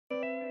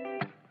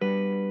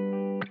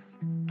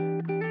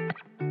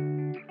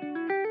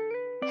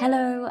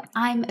Hello,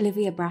 I'm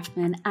Olivia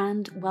Braffman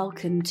and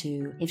welcome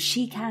to If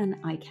She Can,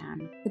 I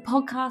Can, the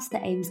podcast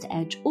that aims to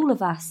edge all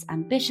of us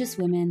ambitious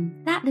women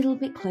that little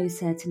bit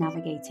closer to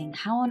navigating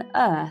how on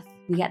earth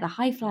we get the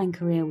high-flying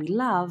career we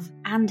love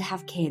and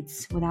have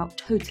kids without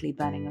totally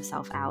burning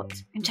yourself out,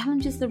 and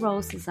challenges the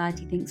role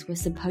society thinks we're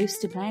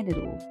supposed to play in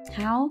it all.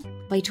 How?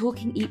 By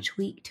talking each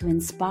week to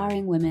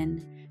inspiring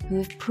women who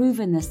have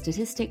proven the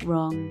statistic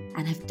wrong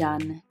and have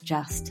done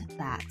just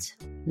that.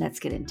 Let's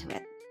get into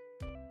it.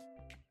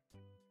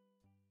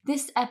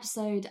 This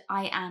episode,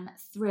 I am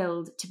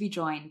thrilled to be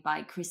joined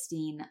by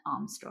Christine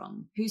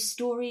Armstrong, whose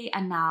story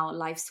and now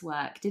life's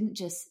work didn't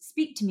just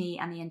speak to me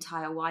and the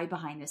entire why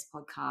behind this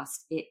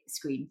podcast, it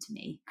screamed to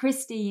me.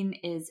 Christine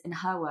is, in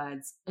her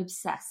words,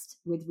 obsessed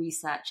with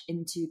research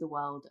into the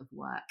world of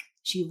work.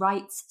 She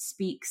writes,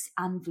 speaks,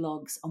 and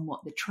vlogs on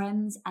what the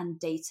trends and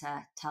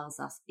data tells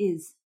us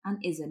is and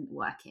isn't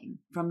working,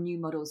 from new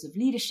models of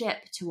leadership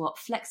to what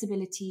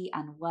flexibility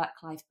and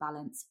work-life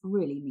balance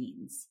really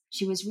means.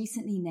 She was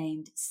recently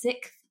named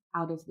 6th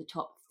out of the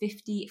top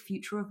 50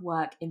 future of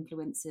work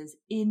influencers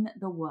in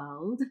the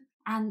world.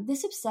 And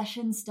this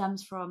obsession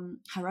stems from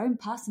her own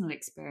personal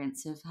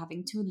experience of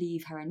having to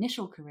leave her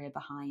initial career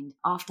behind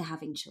after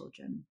having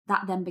children.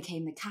 That then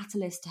became the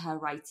catalyst to her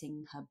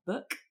writing her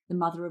book, The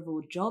Mother of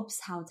All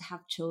Jobs, How to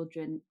Have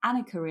Children and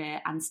a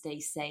Career and Stay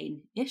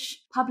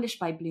Sane-ish, published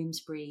by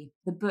Bloomsbury.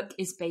 The book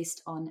is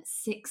based on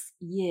 6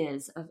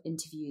 years of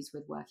interviews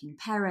with working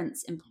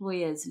parents,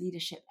 employers,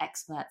 leadership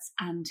experts,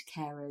 and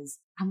carers,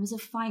 and was a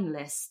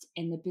finalist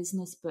in the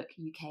Business Book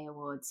UK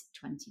Awards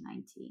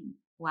 2019.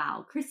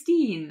 Wow,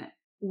 Christine,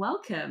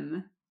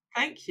 welcome.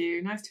 Thank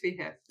you. Nice to be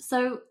here.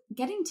 So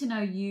getting to know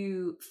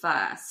you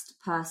first,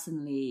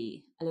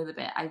 personally, a little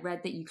bit, I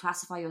read that you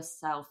classify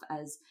yourself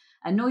as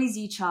a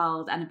noisy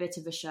child and a bit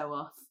of a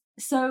show-off.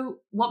 So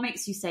what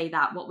makes you say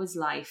that? What was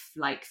life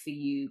like for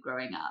you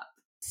growing up?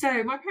 So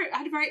I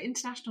had a very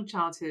international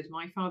childhood.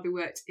 My father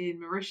worked in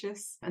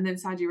Mauritius and then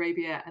Saudi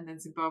Arabia and then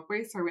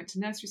Zimbabwe. So I went to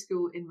nursery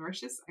school in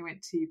Mauritius. I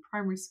went to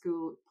primary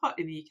school,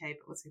 partly in the UK,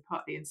 but also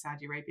partly in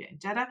Saudi Arabia in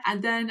Jeddah.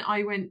 And then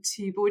I went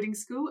to boarding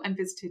school and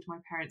visited my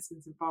parents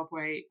in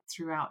Zimbabwe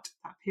throughout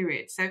that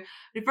period. So I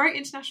had a very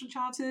international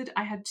childhood.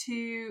 I had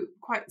 2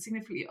 quite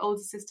significantly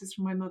older sisters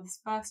from my mother's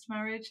first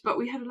marriage, but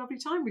we had a lovely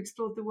time. We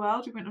explored the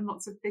world. We went on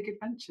lots of big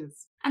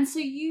adventures. And so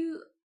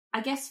you, I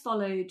guess,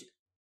 followed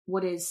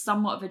what is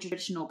somewhat of a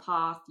traditional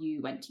path.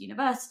 You went to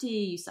university,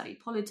 you studied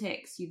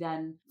politics, you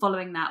then,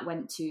 following that,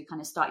 went to kind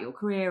of start your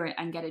career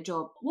and get a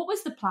job. What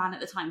was the plan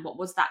at the time? What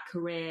was that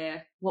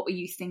career? What were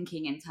you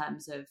thinking in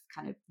terms of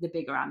kind of the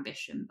bigger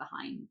ambition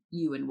behind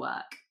you and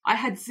work? I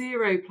had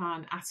zero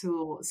plan at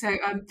all. So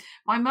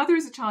my mother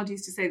as a child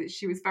used to say that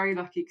she was very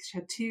lucky because she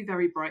had 2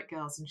 very bright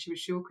girls and she was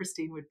sure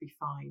Christine would be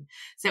fine.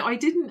 So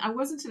I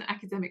wasn't an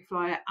academic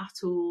flyer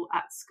at all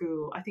at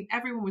school. I think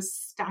everyone was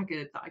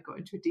staggered that I got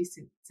into a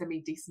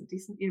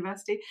semi-decent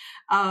university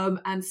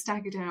and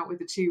staggered out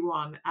with a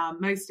 2-1,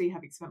 mostly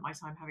having spent my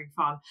time having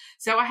fun.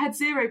 So I had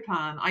zero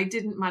plan. I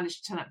didn't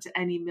manage to turn up to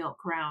any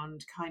milk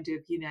round kind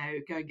of,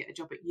 go and get a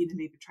job at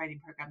Unilever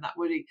training program.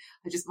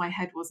 My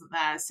head wasn't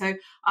there. So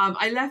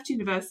I left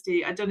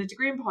university. I'd done a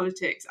degree in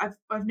politics.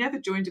 I've never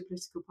joined a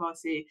political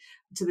party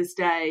to this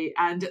day.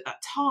 And at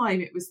that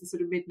time, it was the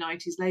sort of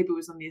mid-90s. Labour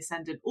was on the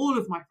ascendant. All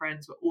of my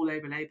friends were all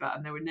over Labour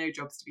and there were no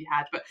jobs to be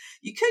had. But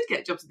you could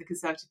get jobs in the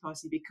Conservative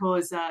Party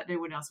because no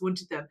one else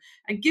wanted them.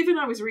 And given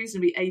I was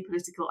reasonably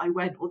apolitical, I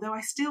went, although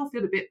I still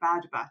feel a bit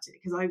bad about it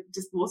because I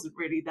just wasn't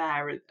really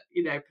there,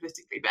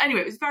 politically. But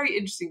anyway, it was a very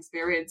interesting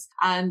experience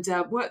and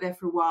worked there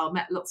for a while,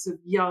 met lots of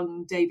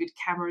young David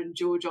Cameron,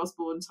 George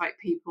Osborne type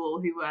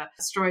people who were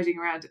striding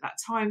around at that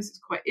time. So it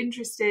was quite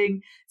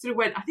interesting. Sort of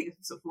went, I think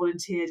sort of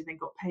volunteered and then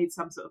got paid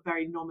some sort of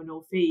very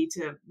nominal fee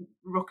to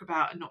rock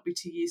about and not be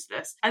too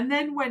useless. And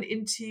then went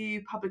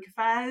into public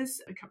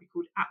affairs, a company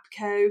called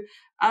Ep2.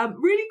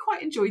 Really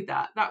quite enjoyed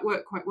that. That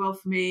worked quite well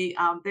for me.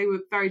 They were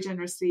very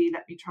generously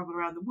let me travel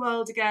around the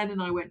world again.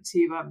 And I went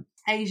to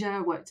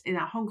Asia, worked in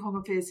our Hong Kong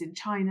office, in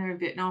China and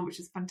Vietnam, which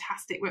was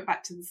fantastic. Went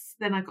back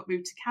then I got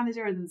moved to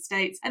Canada and then the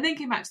States, and then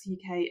came back to the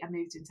UK and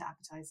moved into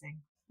advertising.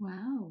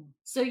 Wow.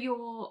 So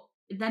you're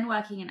then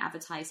working in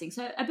advertising.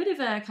 So a bit of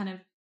a kind of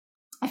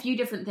a few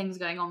different things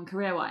going on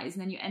career-wise,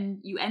 and then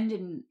you end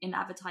in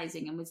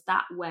advertising. And was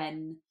that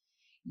when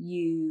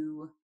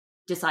you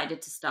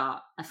decided to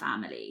start a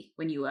family,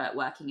 when you were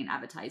working in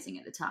advertising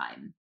at the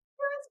time?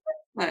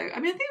 No,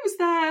 I think it was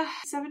there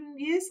 7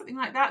 years, something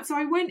like that. So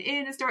I went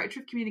in as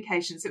director of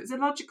communications. So it was a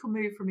logical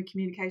move from a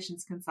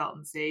communications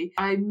consultancy.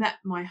 I met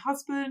my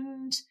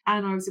husband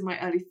and I was in my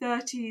early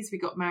 30s. We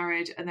got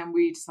married and then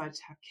we decided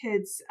to have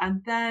kids.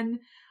 And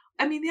then,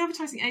 the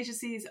advertising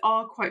agencies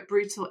are quite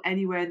brutal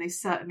anyway, and they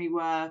certainly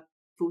were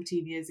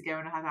 14 years ago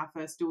when I had our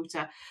first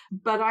daughter.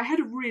 But I had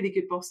a really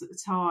good boss at the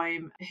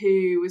time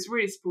who was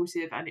really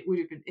supportive, and it would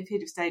have been, if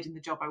he'd have stayed in the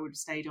job, I would have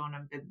stayed on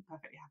and been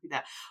perfectly happy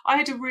there. I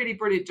had a really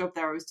brilliant job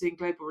there. I was doing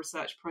global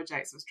research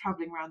projects. I was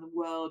traveling around the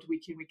world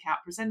week in, week out,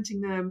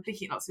 presenting them,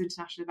 speaking at lots of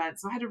international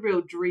events. So I had a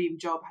real dream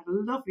job. I had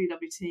a lovely,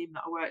 lovely team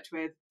that I worked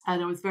with,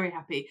 and I was very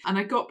happy. And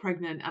I got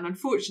pregnant, and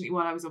unfortunately,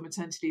 while I was on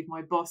maternity leave,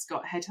 my boss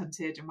got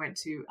headhunted and went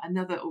to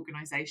another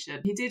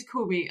organisation. He did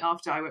call me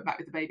after I went back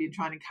with the baby and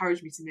try and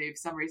encourage me to move. For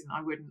some reason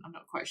I wouldn't. I'm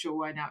not quite sure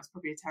why now. It's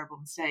probably a terrible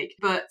mistake.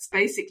 But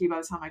basically, by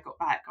the time I got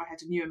back, I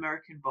had a new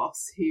American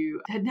boss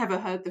who had never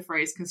heard the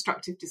phrase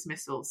constructive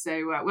dismissal.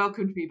 So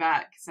welcomed me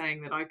back,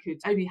 saying that I could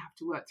only have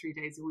to work 3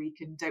 days a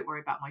week and don't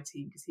worry about my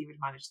team because he would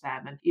manage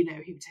them, and he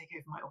would take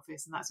over my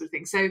office and that sort of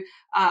thing. So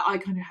I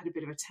kind of had a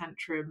bit of a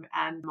tantrum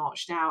and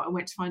marched out and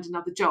went to find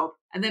another job,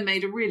 and then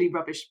made a really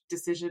rubbish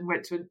decision,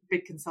 went to a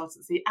big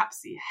consultancy,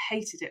 absolutely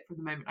hated it from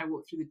the moment I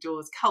walked through the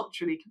doors.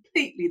 Culturally,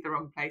 completely the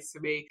wrong place for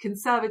me.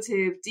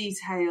 Conservative,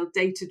 detailed,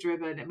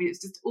 data-driven. I mean,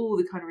 it's just all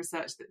the kind of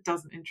research that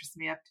doesn't interest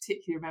me. I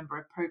particularly remember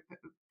a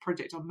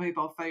project on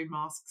mobile phone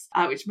masks,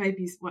 which made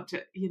me want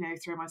to,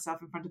 throw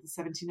myself in front of the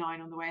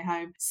 79 on the way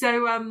home.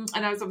 So, and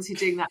I was obviously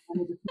doing that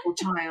with a small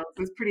child.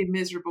 I was pretty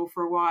miserable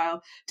for a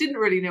while. Didn't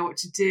really know what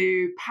to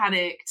do,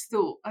 panicked,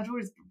 thought I'd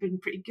always been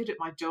pretty good at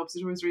my jobs.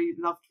 I'd always really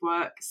loved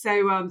work.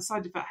 So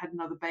decided if I had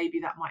another baby,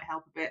 that might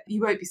help a bit.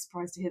 You won't be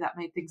surprised to hear that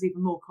made things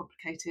even more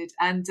complicated.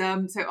 And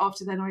so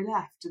after then I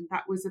left, and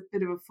that was a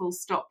bit of a full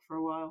stop for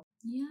a while.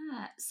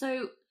 Yeah.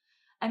 So,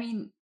 I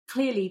mean,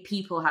 clearly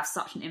people have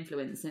such an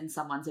influence in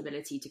someone's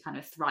ability to kind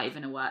of thrive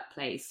in a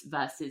workplace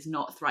versus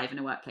not thrive in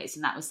a workplace.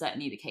 And that was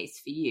certainly the case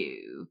for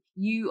you.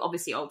 You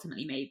obviously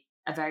ultimately made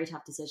a very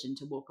tough decision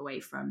to walk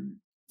away from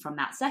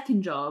that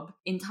second job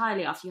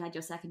entirely after you had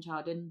your second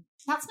child. And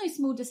that's no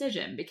small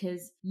decision,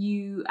 because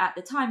you, at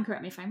the time,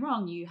 correct me if I'm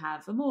wrong, you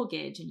have a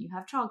mortgage and you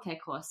have childcare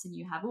costs and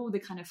you have all the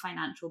kind of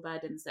financial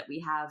burdens that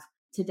we have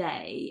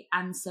today.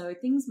 And so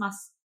things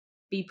must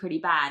be pretty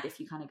bad if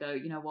you kind of go,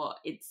 you know what,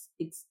 it's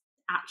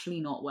actually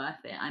not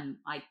worth it.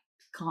 I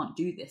can't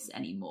do this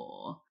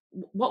anymore.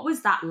 What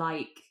was that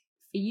like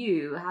for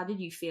you? How did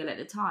you feel at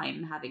the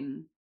time,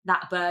 having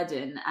that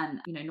burden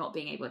and, not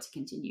being able to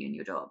continue in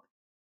your job?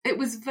 It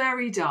was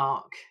very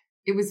dark.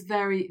 It was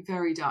very,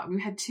 very dark.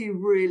 We had two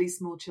really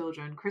small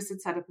children. Chris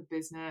had set up a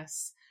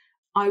business.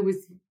 I was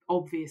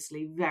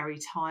obviously very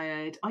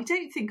tired. I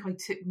don't think I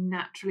took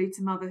naturally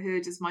to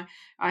motherhood.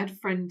 I had a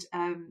friend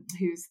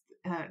who's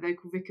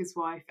local vicar's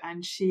wife,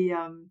 and she's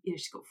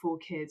got 4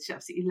 kids. She's an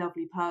absolutely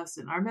lovely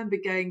person. I remember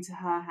going to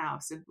her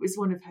house, and it was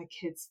one of her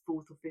kids'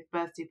 4th or 5th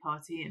birthday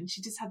party, and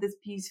she just had this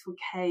beautiful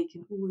cake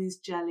and all these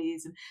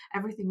jellies, and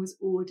everything was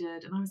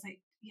ordered. And I was like,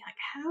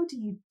 how do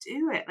you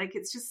do it? Like,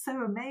 it's just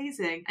so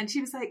amazing. And she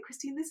was like,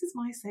 Christine, this is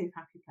my safe,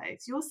 happy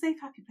place. Your safe,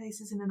 happy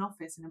place is in an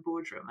office, in a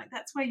boardroom. Like,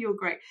 that's where you're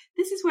great.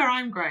 This is where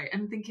I'm great.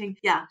 And I'm thinking,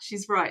 yeah,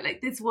 she's right. Like,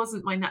 this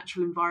wasn't my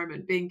natural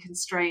environment, being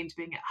constrained,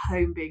 being at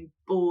home, being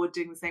bored,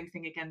 doing the same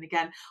thing again and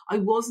again.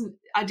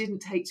 I didn't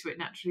take to it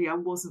naturally. I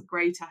wasn't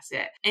great at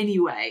it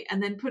anyway.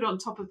 And then put on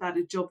top of that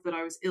a job that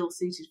I was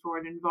ill-suited for,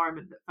 an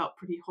environment that felt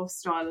pretty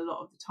hostile a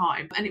lot of the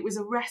time. And it was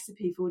a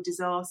recipe for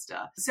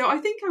disaster. So I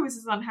think I was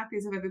as unhappy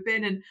as I've ever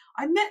been. And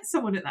I met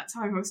someone at that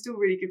time I was still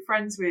really good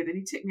friends with, and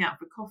he took me out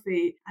for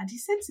coffee, and he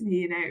said to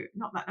me,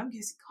 not that long ago,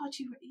 he said, God,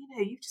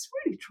 you've just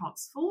really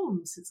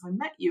transformed since I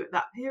met you at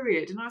that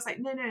period. And I was like,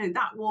 no,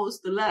 that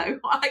was the low.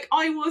 Like,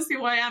 I was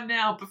who I am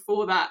now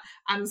before that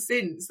and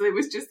since. There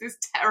was just this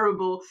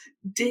terrible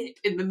dip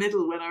in the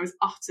middle when I was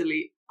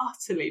utterly,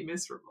 utterly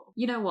miserable.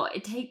 You know what?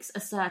 It takes a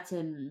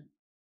certain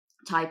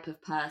type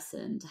of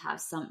person to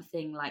have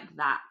something like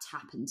that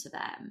happen to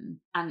them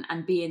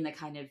and be in the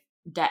kind of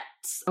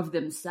depths of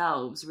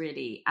themselves,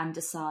 really, and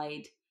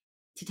decide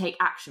to take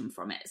action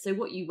from it. So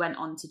what you went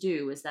on to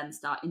do was then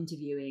start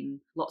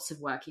interviewing lots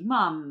of working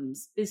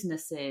mums,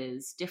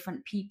 businesses,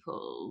 different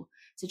people,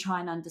 to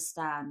try and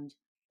understand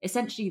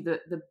essentially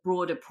the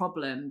broader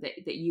problem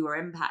that you were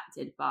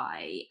impacted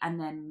by, and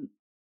then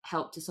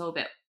help to solve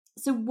it.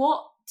 So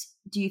what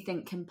do you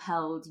think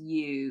compelled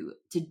you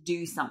to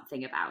do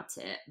something about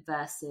it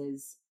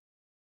versus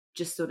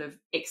just sort of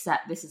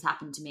accept this has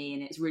happened to me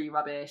and it's really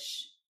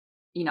rubbish,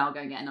 I'll go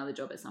and get another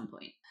job at some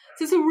point?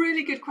 So it's a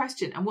really good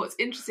question. And what's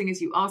interesting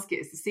as you ask it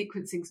is the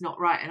sequencing's not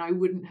right. And I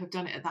wouldn't have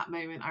done it at that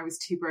moment. I was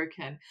too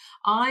broken.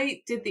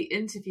 I did the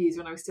interviews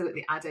when I was still at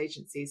the ad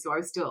agency. So I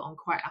was still on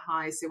quite a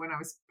high. So when I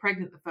was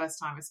pregnant the first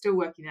time, I was still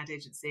working ad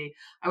agency.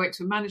 I went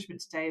to a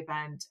Management Today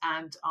event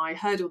and I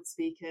heard all the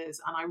speakers,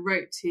 and I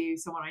wrote to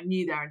someone I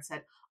knew there and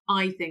said,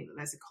 I think that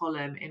there's a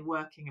column in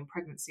working and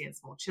pregnancy and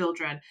small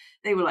children.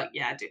 They were like,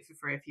 yeah, do it for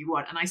free if you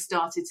want. And I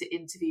started to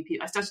interview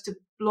people. I started to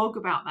blog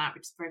about that,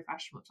 which is very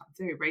fashionable at the time,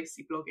 very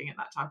racy blogging at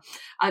that time.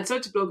 I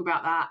started to blog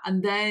about that.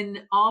 And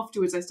then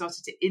afterwards, I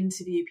started to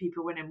interview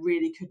people when I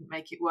really couldn't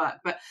make it work.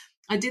 But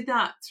I did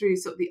that through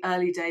sort of the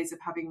early days of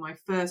having my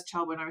first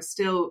child, when I was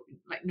still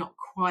like not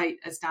quite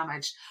as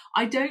damaged.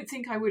 I don't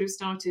think I would have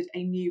started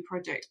a new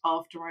project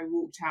after I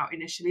walked out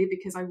initially,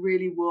 because I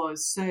really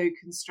was so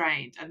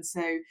constrained and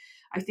so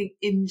I think,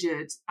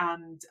 injured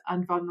and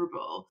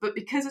vulnerable. But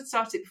because I'd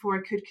started before,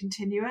 I could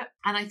continue it.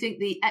 And I think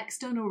the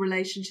external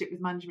relationship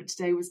with management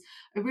today was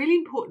a really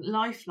important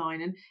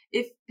lifeline. And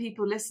if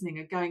people listening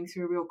are going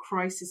through a real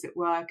crisis at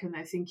work and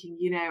they're thinking,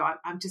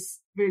 I'm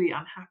just really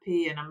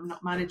unhappy and I'm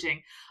not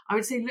managing, I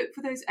would say look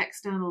for those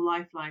external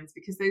lifelines,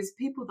 because those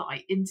people that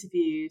I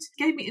interviewed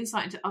gave me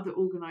insight into other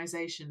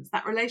organizations.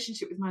 That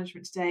relationship with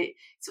management today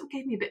sort of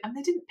gave me a bit, and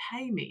they didn't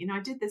pay me. I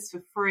did this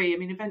for free. I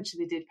mean,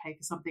 eventually they did pay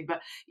for something,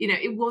 but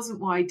it wasn't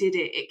why I did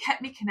it. It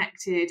kept me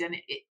connected, and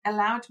it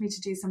allowed me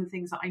to do some of the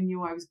things that I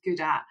knew I was good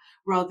at,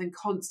 rather than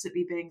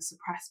constantly being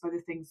suppressed by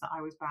the things that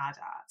I was bad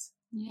at.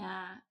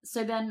 Yeah.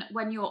 So then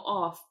when you're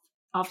off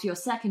after your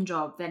second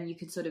job, then you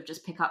could sort of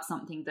just pick up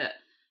something that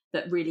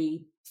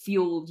really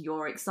fueled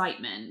your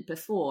excitement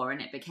before,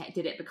 and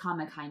did it become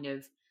a kind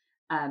of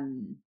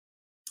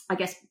I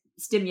guess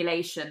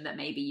stimulation that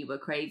maybe you were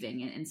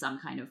craving in some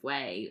kind of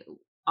way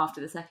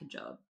after the second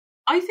job?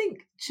 I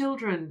think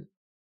children,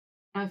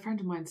 a friend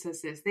of mine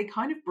says this, they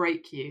kind of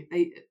break you.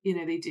 They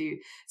do.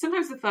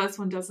 Sometimes the first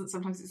one doesn't,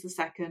 sometimes it's the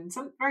second,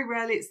 very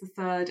rarely it's the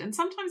third. And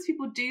sometimes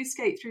people do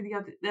skate through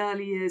the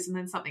early years and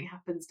then something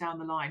happens down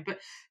the line. But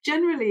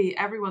generally,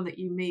 everyone that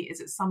you meet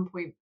is at some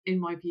point, in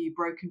my view,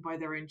 broken by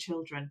their own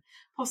children,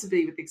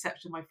 possibly with the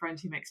exception of my friend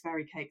who makes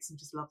fairy cakes and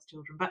just loves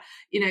children. But,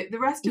 the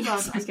rest of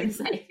us, I was going to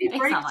say, it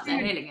breaks sound like they're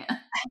feeling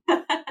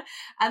it.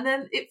 And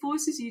then it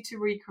forces you to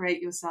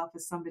recreate yourself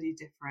as somebody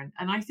different.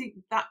 And I think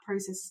that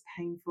process is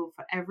painful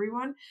for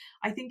everyone.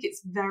 I think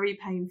it's very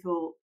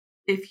painful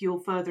if you're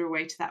further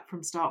away to that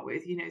from start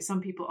with.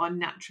 Some people are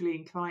naturally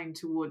inclined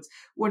towards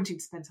wanting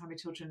to spend time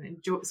with children,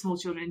 small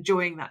children,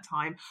 enjoying that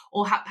time,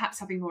 or perhaps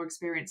having more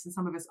experience, and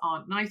some of us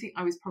aren't. And I think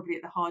I was probably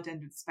at the hard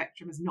end of the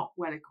spectrum as not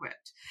well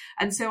equipped.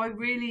 And so I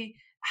really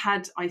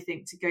had, I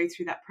think, to go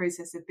through that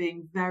process of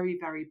being very,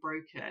 very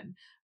broken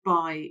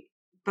by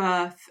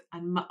birth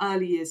and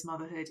early years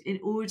motherhood, in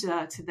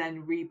order to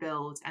then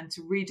rebuild and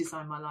to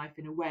redesign my life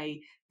in a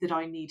way that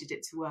I needed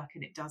it to work,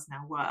 and it does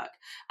now work.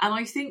 And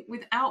I think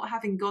without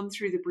having gone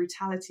through the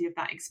brutality of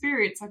that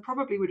experience, I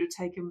probably would have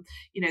taken,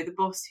 the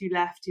boss who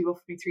left, who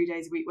offered me 3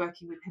 days a week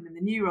working with him in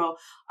the new role,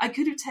 I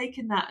could have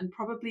taken that and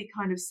probably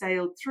kind of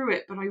sailed through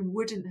it, but I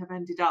wouldn't have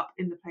ended up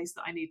in the place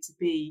that I need to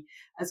be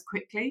as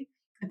quickly.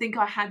 I think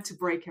I had to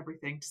break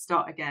everything to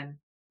start again,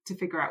 to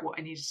figure out what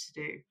I needed to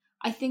do.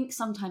 I think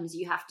sometimes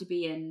you have to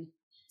be in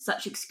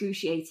such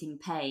excruciating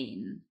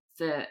pain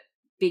for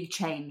big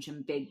change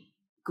and big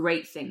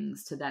great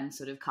things to then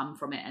sort of come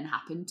from it and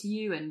happen to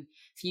you, and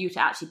for you to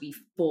actually be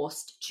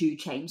forced to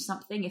change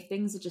something. If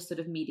things are just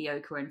sort of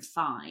mediocre and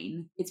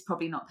fine, it's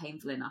probably not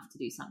painful enough to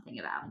do something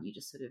about, and you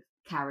just sort of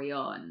carry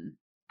on.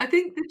 I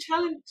think the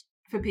challenge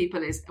for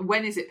people is,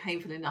 when is it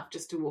painful enough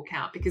just to walk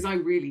out? Because I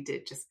really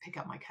did just pick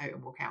up my coat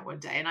and walk out one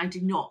day, and I do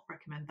not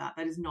recommend that.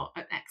 That is not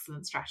an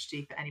excellent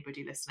strategy for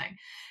anybody listening.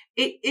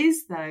 It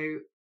is, though,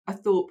 a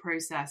thought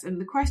process.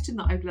 And the question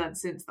that I've learned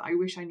since, that I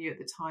wish I knew at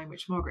the time,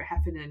 which Margaret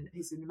Heffernan,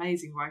 who's an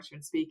amazing writer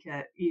and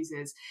speaker,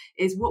 uses,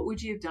 is, what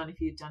would you have done if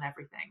you'd done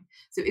everything?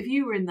 So if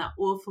you were in that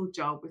awful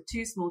job with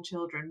 2 small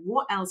children,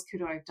 what else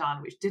could I have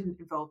done which didn't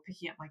involve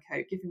picking up my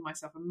coat, giving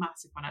myself a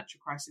massive financial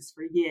crisis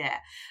for a year,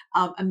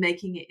 and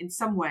making it, in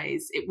some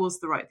ways, it was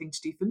the right thing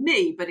to do for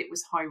me, but it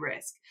was high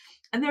risk.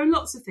 And there are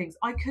lots of things.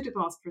 I could have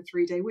asked for a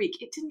 3-day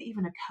week. It didn't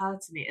even occur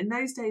to me. In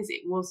those days,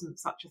 it wasn't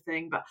such a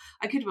thing, but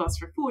I could have asked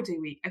for a 4-day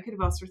week. I could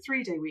have asked for a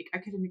 3-day week. I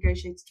could have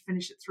negotiated to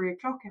finish at 3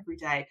 o'clock every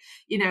day.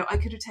 I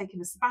could have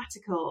taken a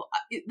sabbatical.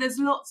 There's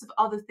lots of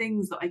other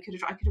things that I could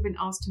have. I could have been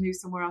asked to move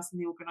somewhere else in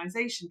the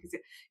organisation, because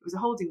it was a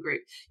holding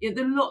group.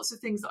 There are lots of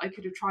things that I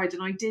could have tried,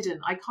 and I didn't.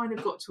 I kind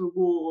of got to a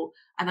wall,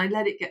 and I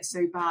let it get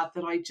so bad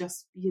that I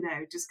just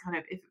kind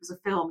of, if it was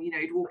a film,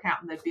 you'd walk out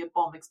and there'd be a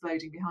bomb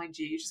exploding behind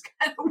you. You just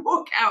kind of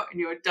walk out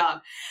and you're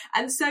done.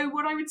 And so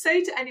what I would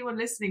say to anyone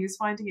listening who's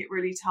finding it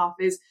really tough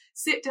is,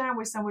 sit down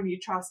with someone you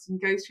trust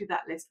and go through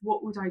that list.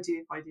 What would I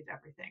do if I did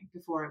everything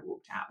before I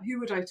walked out?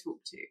 Who would I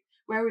talk to?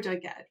 Where would I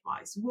get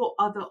advice? What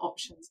other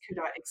options could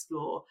I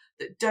explore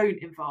that don't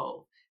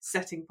involve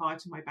setting fire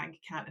to my bank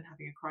account and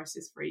having a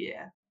crisis for a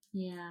year?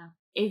 Yeah,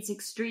 it's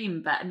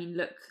extreme, but I mean,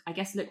 look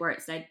where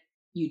it led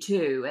you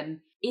to. And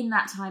in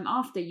that time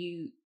after,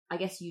 you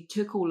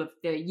took all of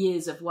the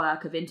years of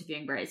work of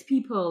interviewing various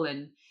people,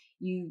 and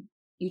you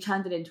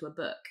turned it into a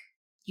book.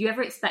 Do you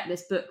ever expect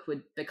this book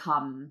would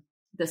become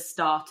the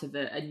start of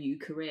a new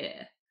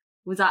career?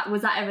 Was that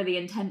ever the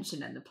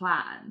intention and the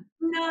plan?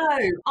 No,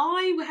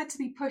 I had to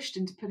be pushed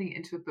into putting it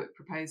into a book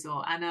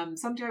proposal. And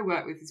somebody I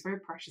work with is very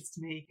precious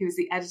to me, who was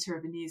the editor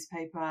of a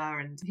newspaper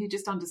and who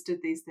just understood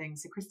these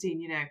things. So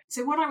Christine,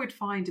 so what I would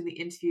find in the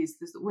interviews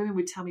is that women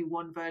would tell me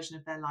one version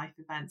of their life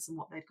events and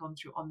what they'd gone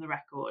through on the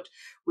record,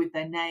 with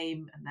their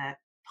name and their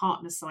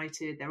partner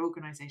cited, their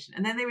organisation.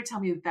 And then they would tell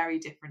me a very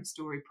different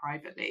story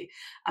privately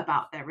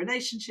about their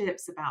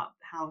relationships, about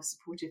how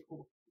supportive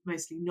or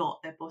mostly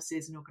not their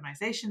bosses and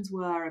organizations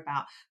were,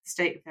 about the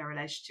state of their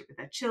relationship with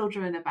their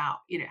children, about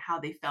how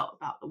they felt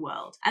about the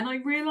world. And I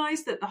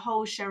realized that the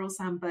whole Sheryl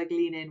Sandberg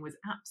lean in was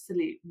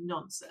absolute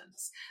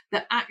nonsense,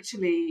 that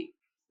actually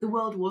the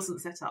world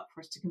wasn't set up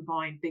for us to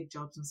combine big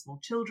jobs and small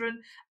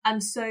children.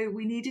 And so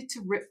we needed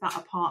to rip that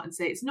apart and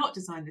say, it's not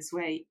designed this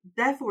way.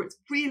 Therefore, it's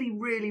really,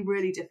 really,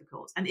 really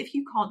difficult. And if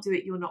you can't do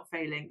it, you're not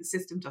failing. The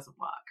system doesn't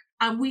work.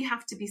 And we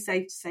have to be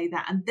safe to say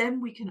that. And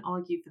then we can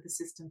argue for the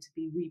system to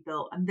be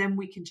rebuilt. And then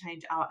we can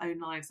change our own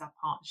lives, our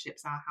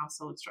partnerships, our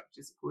household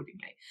structures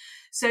accordingly.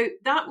 So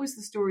that was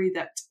the story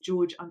that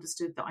George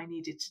understood that I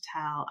needed to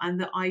tell, and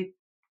that I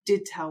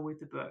did tell with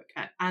the book.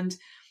 And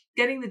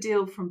getting the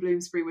deal from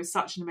Bloomsbury was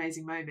such an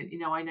amazing moment. You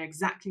know, I know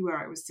exactly where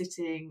I was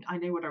sitting. I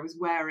know what I was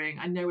wearing.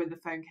 I know when the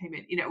phone came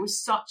in. You know, it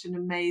was such an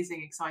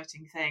amazing,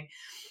 exciting thing.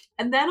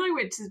 And then I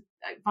went to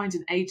find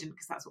an agent,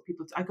 because that's what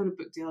people do. I got a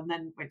book deal and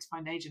then went to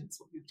find agents,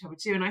 what people tell me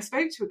to do. And I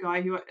spoke to a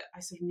guy who I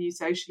sort of knew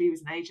socially, he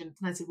was an agent.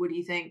 And I said, what do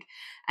you think?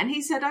 And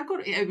he said,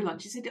 over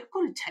lunch, he said, I've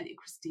got to tell you,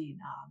 Christine,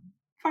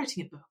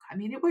 writing a book, I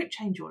mean, it won't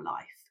change your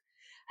life.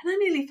 And I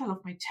nearly fell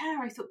off my chair.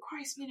 I thought,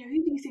 Christ, you know,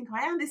 who do you think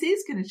I am? This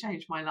is going to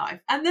change my life.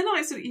 And then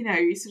I sort of,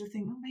 you sort of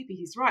think, oh, maybe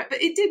he's right.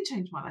 But it did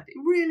change my life. It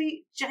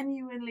really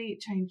genuinely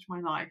changed my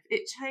life.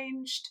 It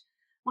changed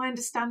my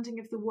understanding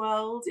of the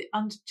world. It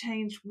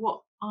changed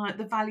what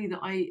the value that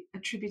I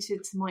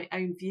attributed to my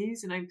own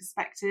views and own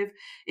perspective.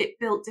 It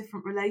built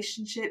different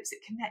relationships.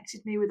 It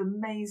connected me with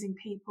amazing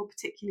people,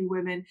 particularly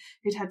women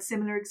who'd had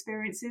similar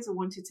experiences or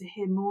wanted to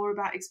hear more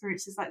about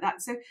experiences like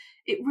that. So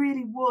it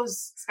really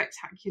was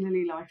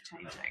spectacularly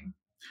life-changing.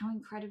 How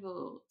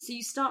incredible. So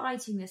you start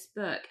writing this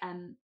book,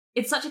 and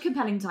it's such a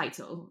compelling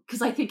title,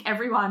 because I think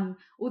everyone,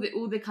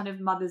 all the kind of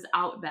mothers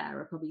out there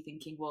are probably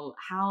thinking, well,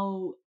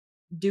 how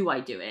do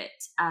I do it?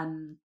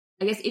 And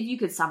I guess if you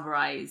could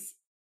summarize,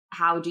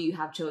 how do you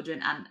have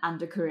children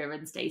and a career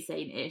and stay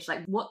sane-ish?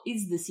 Like, what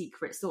is the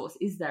secret sauce?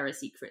 Is there a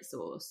secret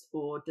sauce,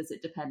 or does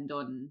it depend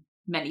on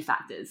many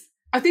factors?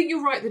 I think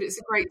you're right that it's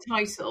a great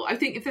title. I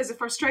think if there's a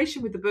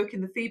frustration with the book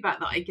and the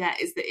feedback that I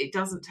get is that it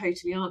doesn't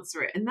totally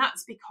answer it. And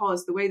that's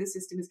because the way the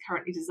system is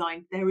currently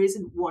designed, there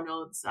isn't one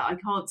answer. I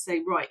can't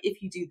say, right,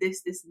 if you do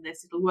this, this and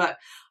this, it'll work.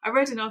 I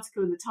read an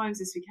article in the Times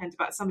this weekend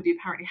about somebody who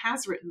apparently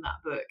has written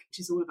that book, which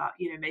is all about,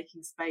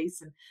 making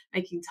space and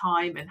making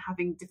time and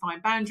having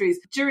defined boundaries,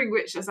 during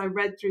which, as I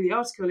read through the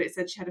article, it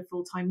said she had a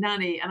full-time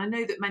nanny. And I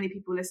know that many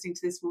people listening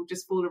to this will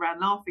just fall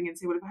around laughing and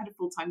say, well, if I had a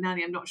full-time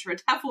nanny, I'm not sure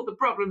I'd have all the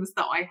problems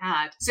that I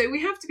had. So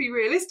we have to be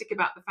realistic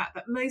about the fact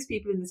that most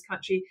people in this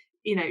country,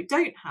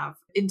 don't have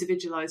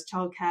individualized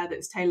childcare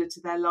that's tailored to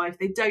their life.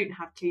 They don't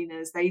have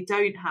cleaners. They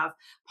don't have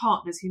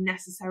partners who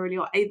necessarily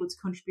are able to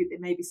contribute. They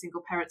may be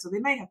single parents, or they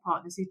may have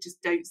partners who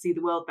just don't see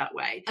the world that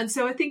way. And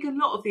so I think a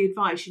lot of the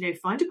advice,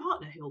 find a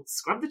partner who'll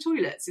scrub the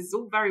toilets, is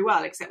all very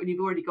well, except when you've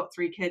already got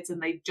 3 kids and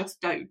they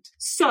just don't.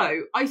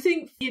 So I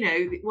think,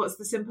 what's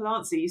the simple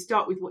answer? You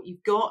start with what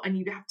you've got, and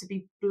you have to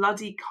be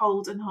bloody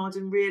cold and hard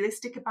and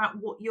realistic about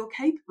what you're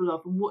capable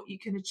of and what you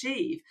can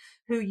achieve,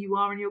 who you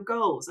are and your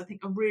goals. I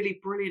think a really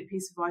brilliant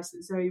piece of advice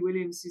that Zoe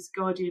Williams, who's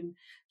Guardian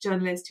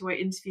journalist who I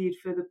interviewed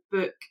for the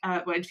book,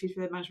 interviewed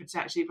for the management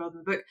actually rather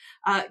than the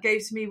book,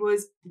 gave to me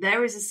was,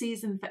 there is a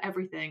season for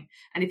everything.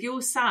 And if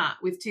you're sat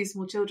with 2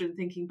 small children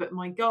thinking, but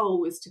my goal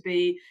was to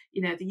be,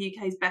 the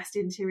UK's best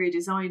interior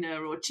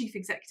designer, or chief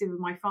executive of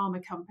my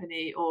pharma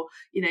company, or,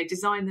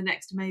 design the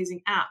next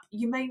amazing app,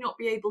 you may not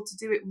be able to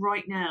do it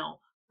right now,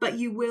 but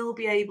you will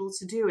be able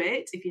to do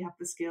it if you have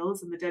the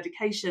skills and the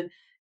dedication,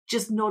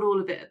 just not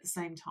all of it at the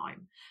same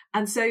time.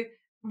 And so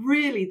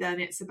really then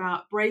it's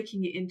about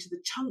breaking it into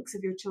the chunks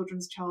of your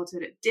children's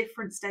childhood at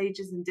different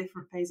stages and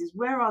different phases.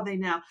 Where are they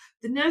now?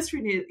 The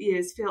nursery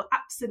years feel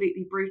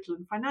absolutely brutal,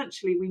 and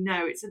financially we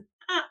know it's an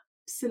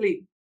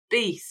absolute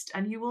beast,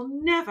 and you will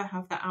never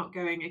have that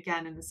outgoing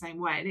again in the same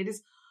way. And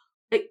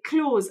it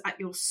claws at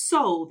your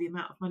soul, the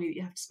amount of money that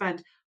you have to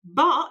spend.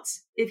 But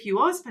if you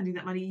are spending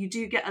that money, you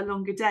do get a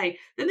longer day.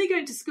 Then they go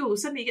into school,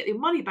 suddenly you get your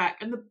money back,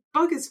 and the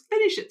buggers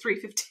finish at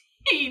 3:15.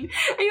 And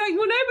you're like,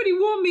 well, nobody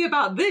warned me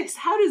about this.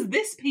 How does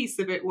this piece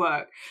of it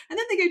work? And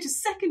then they go to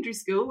secondary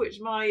school, which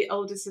my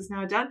oldest has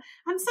now done.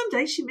 And some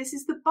days she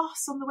misses the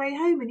bus on the way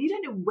home, and you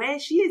don't know where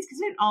she is, because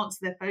they don't answer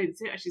their phones.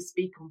 They don't actually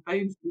speak on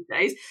phones these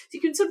days. So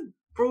you can sort of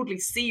broadly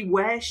see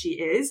where she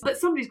is, but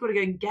somebody's got to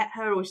go and get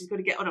her, or she's got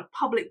to get on a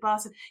public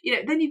bus. And,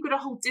 then you've got a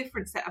whole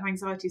different set of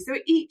anxieties. So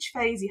at each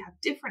phase, you have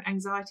different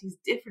anxieties,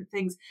 different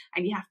things,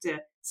 and you have to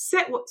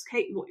set what's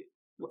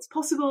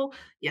possible.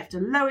 You have to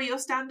lower your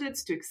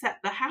standards to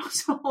accept the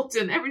household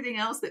and everything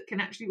else that can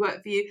actually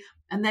work for you.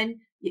 And then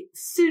as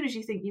soon as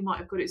you think you might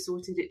have got it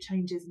sorted, it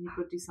changes and you've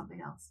got to do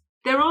something else.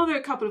 There are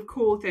a couple of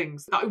core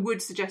things that I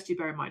would suggest you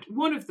bear in mind.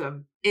 One of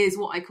them is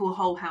what I call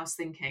whole house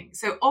thinking.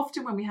 So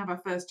often when we have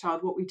our first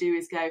child, what we do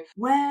is go,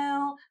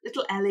 well,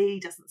 little Ellie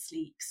doesn't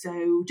sleep,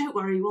 so don't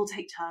worry, we'll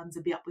take turns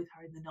and be up with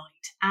her in the night.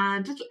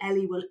 And little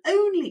Ellie will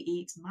only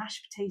eat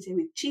mashed potato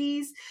with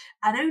cheese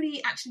and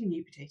only actually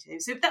new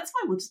potatoes. So that's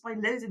fine, we'll just buy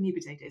loads of new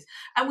potatoes.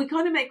 And we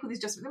kind of make all these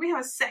adjustments. Then we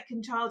have a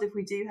second child if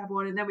we do have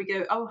one, and then we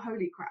go, oh,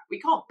 holy crap, we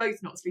can't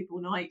both not sleep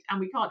all night, and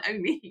we can't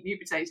only eat new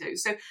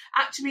potatoes. So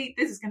actually,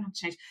 this is going to have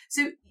to change.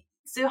 So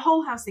So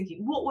whole house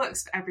thinking, what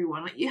works for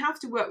everyone? Like, you have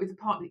to work with the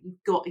partner that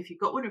you've got. If you've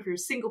got one, if you're a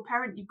single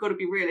parent, you've got to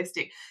be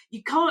realistic.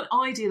 You can't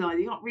idealize,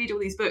 you can't read all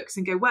these books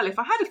and go, well, if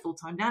I had a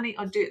full-time nanny,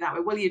 I'd do it that way.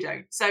 Well, you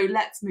don't. So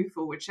let's move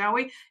forward, shall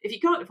we? If you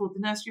can't afford the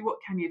nursery, what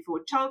can you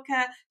afford?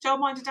 Childcare,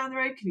 childminder down the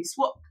road, can you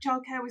swap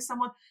childcare with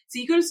someone? So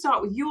you've got to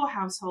start with your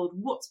household,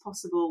 what's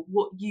possible,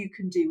 what you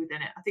can do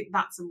within it. I think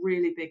that's a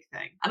really big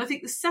thing. And I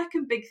think the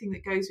second big thing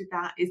that goes with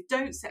that is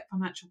don't set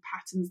financial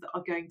patterns that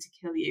are going to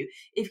kill you.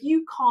 If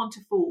you can't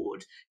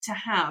afford to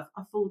have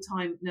a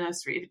full-time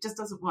nursery, if it just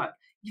doesn't work,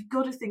 you've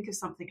got to think of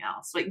something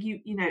else. Like, you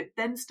know,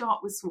 then start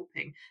with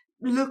swapping.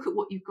 Look at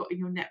what you've got in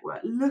your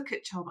network. Look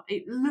at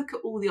look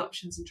at all the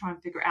options and try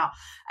and figure it out.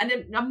 And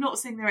I'm not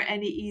saying there are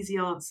any easy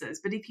answers,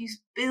 but if you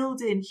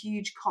build in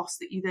huge costs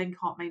that you then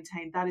can't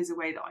maintain, that is a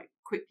way that I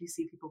quickly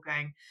see people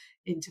going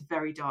into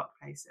very dark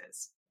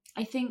places.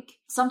 I think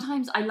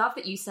sometimes, I love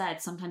that you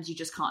said sometimes you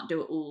just can't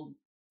do it all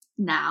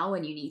now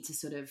and you need to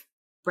sort of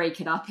break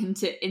it up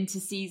into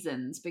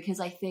seasons, because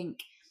I think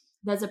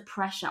there's a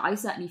pressure. I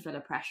certainly feel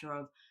a pressure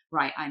of,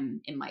 right,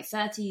 I'm in my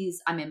 30s,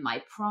 I'm in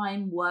my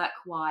prime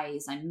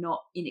work-wise, I'm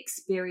not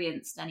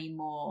inexperienced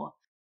anymore.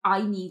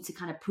 I need to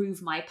kind of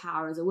prove my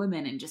power as a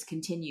woman and just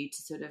continue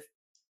to sort of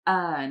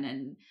earn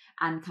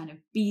and kind of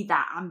be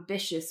that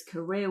ambitious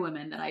career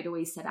woman that I'd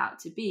always set out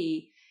to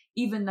be.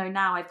 Even though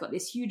now I've got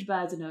this huge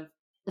burden of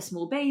a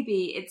small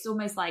baby, it's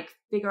almost like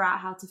figure out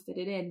how to fit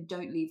it in,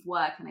 don't leave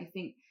work. And I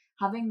think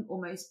having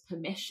almost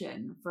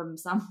permission from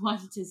someone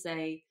to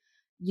say,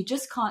 you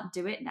just can't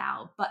do it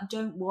now, but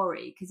don't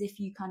worry, because if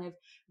you kind of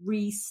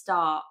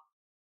restart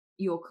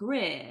your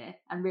career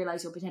and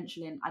realize your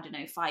potential in, I don't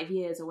know, 5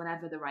 years or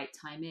whenever the right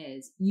time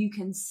is, you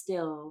can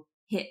still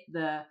hit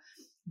the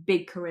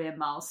big career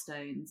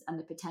milestones and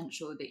the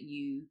potential that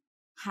you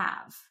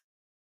have.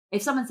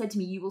 If someone said to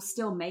me, you will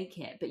still make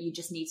it, but you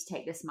just need to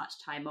take this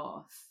much time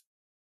off,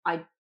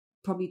 I'd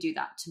probably do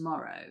that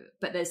tomorrow.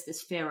 But there's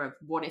this fear of,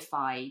 what if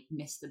I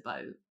miss the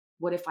boat?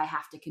 What if I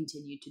have to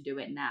continue to do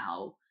it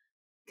now?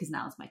 Because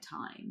now's my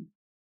time.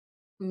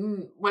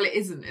 Well, it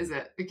isn't, is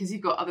it? Because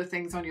you've got other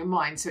things on your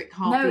mind, so it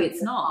can't be. No,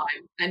 it's not.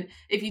 Time. And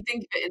if you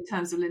think of it in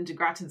terms of Linda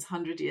Grattan's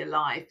 100-year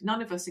life,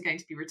 none of us are going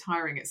to be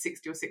retiring at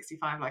 60 or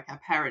 65 like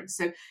our parents.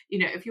 So, you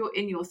know, if you're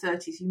in your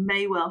 30s, you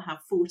may well have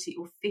 40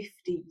 or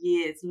 50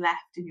 years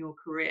left in your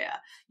career.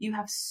 You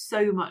have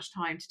so much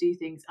time to do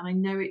things. And I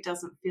know it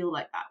doesn't feel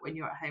like that when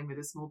you're at home with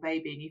a small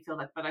baby and you feel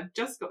like, but I've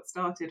just got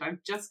started,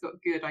 I've just got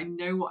good, I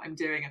know what I'm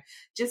doing. I'm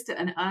just at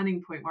an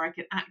earning point where I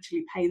can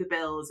actually pay the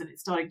bills and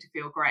it's starting to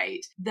feel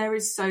great. There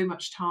is so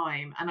much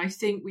time, and I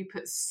think we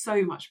put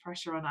so much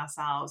pressure on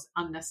ourselves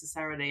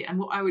unnecessarily. And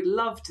what I would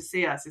love to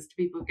see us is to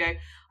people go,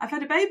 I've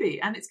had a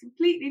baby and it's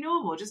completely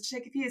normal just to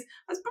take a few years.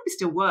 I'll probably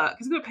still work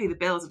because I've got to pay the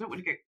bills. I don't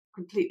want to go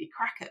completely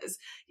crackers,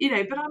 you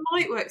know, but I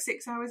might work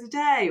 6 hours a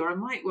day, or I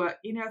might work,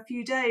 you know, a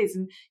few days.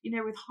 And, you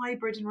know, with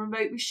hybrid and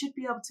remote, we should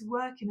be able to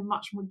work in a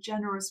much more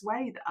generous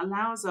way that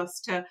allows us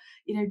to,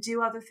 you know,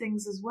 do other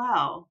things as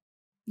well.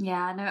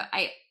 Yeah, no,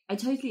 I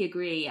totally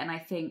agree. And I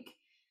think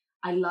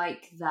I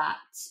like that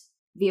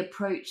the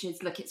approach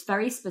is, look, it's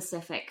very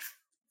specific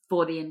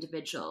for the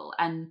individual.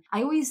 And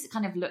I always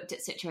kind of looked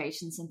at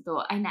situations and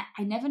thought, I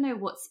never know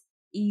what's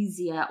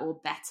easier or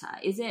better.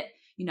 Is it,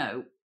 you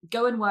know,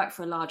 go and work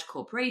for a large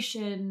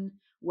corporation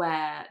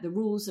where the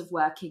rules of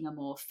working are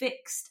more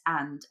fixed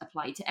and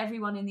apply to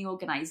everyone in the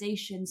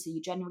organization, so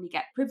you generally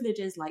get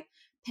privileges like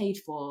paid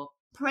for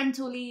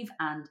parental leave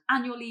and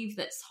annual leave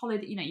that's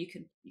holiday, you know, you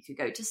could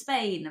go to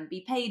Spain and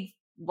be paid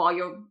while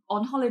you're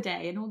on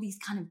holiday and all these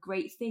kind of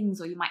great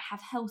things, or you might have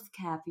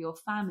healthcare for your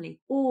family?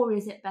 Or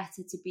is it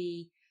better to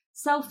be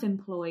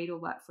self-employed or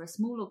work for a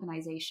small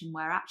organization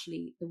where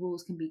actually the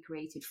rules can be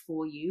created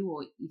for you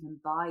or even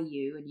by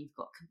you, and you've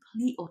got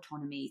complete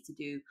autonomy to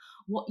do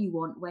what you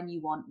want, when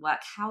you want, work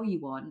how you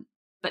want,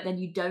 but then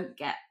you don't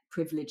get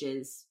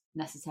privileges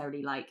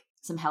necessarily like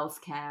some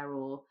healthcare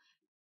or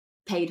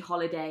paid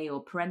holiday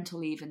or parental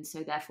leave, and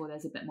so therefore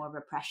there's a bit more of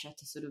a pressure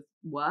to sort of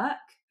work?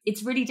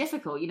 It's really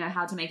difficult, you know,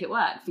 how to make it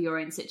work for your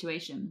own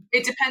situation.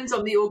 It depends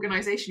on the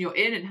organisation you're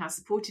in and how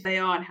supportive they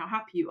are and how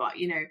happy you are.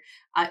 You know,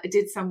 I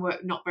did some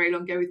work not very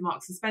long ago with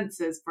Marks and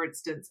Spencer's, for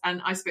instance,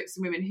 and I spoke to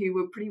some women who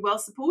were pretty well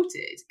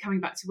supported coming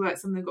back to work.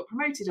 Some of them got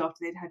promoted after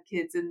they'd had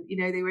kids, and, you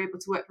know, they were able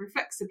to work very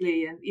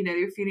flexibly, and, you know,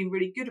 they were feeling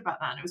really good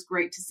about that, and it was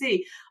great to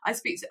see. I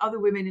speak to other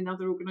women in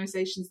other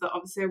organisations that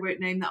obviously I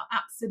won't name, that are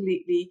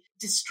absolutely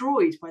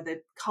destroyed by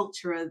the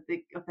culture of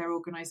their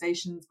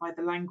organisations, by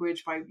the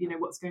language, by, you know,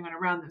 what's going on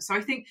around them. So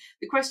I think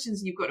the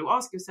questions you've got to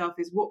ask yourself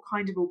is, what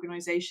kind of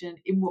organisation,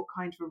 in what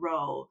kind of a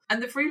role?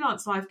 And the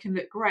freelance life can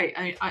look great.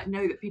 I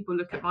know that people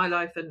look at my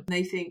life and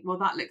they think, well,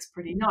 that looks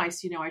pretty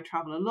nice. You know, I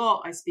travel a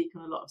lot, I speak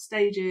on a lot of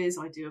stages,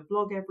 I do a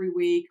blog every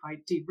week, I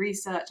do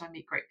research, I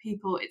meet great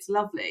people. It's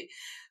lovely.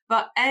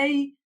 But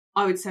A,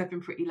 I would say I've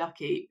been pretty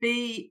lucky.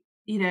 B,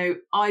 you know,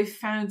 I've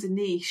found a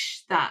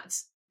niche that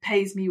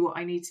pays me what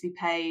I need to be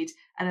paid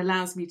and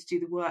allows me to do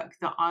the work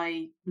that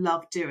I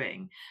love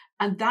doing.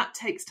 And that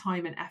takes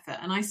time and effort.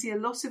 And I see a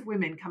lot of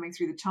women coming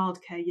through the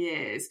childcare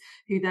years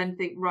who then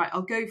think, right,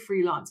 I'll go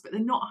freelance, but they're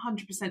not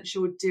 100%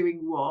 sure doing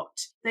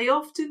what. They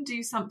often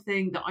do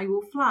something that I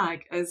will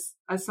flag as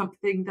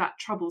something that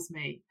troubles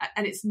me.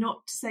 And it's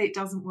not to say it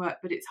doesn't work,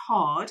 but it's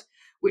hard,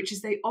 which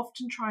is they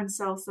often try and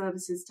sell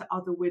services to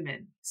other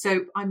women.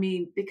 So, I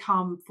mean,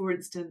 become, for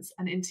instance,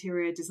 an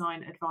interior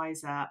design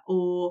advisor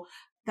or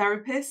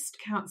therapist,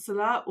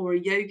 counsellor, or a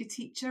yoga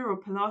teacher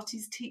or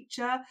Pilates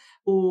teacher,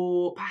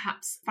 or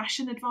perhaps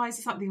fashion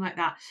advisor, something like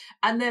that.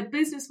 And their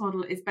business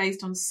model is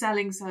based on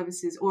selling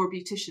services or a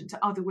beautician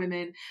to other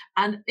women.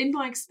 And in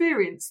my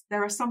experience,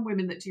 there are some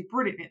women that do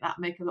brilliantly at that,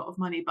 make a lot of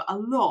money, but a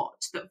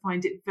lot that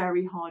find it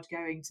very hard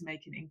going to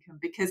make an income,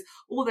 because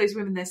all those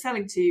women they're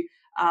selling to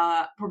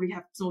probably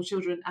have small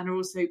children and are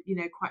also,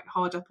 quite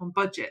hard up on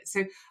budget.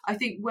 So I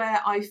think where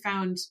I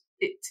found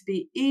it to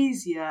be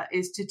easier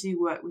is to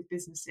do work with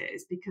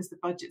businesses, because the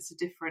budgets are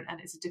different and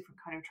it's a different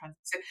kind of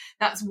transition. So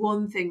that's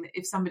one thing that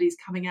if somebody's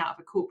coming out of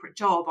a corporate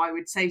job, I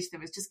would say to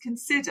them is just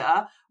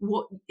consider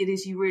what it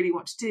is you really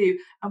want to do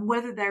and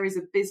whether there is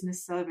a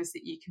business service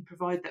that you can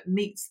provide that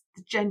meets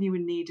the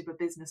genuine need of a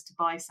business to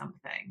buy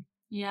something.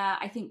 Yeah,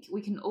 I think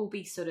we can all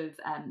be sort of,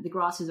 the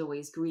grass is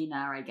always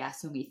greener, I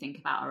guess, when we think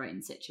about our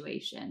own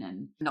situation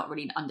and not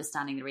really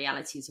understanding the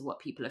realities of what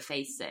people are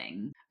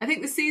facing. I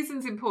think the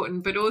season's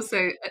important, but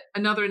also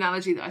another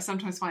analogy that I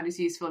sometimes find is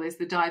useful is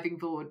the diving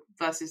board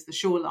versus the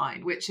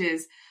shoreline, which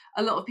is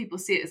a lot of people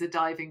see it as a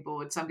diving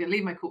board. So I'm going to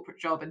leave my corporate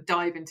job and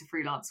dive into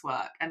freelance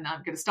work, and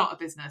I'm going to start a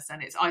business,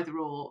 and it's either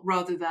or,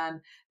 rather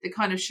than the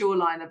kind of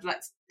shoreline of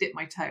let's dip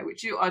my toe,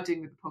 which you are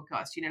doing with the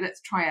podcast.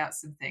 Let's try out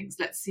some things.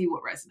 Let's see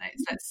what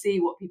resonates. Let's see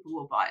what people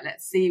will buy.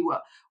 Let's see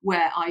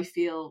where I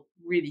feel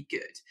really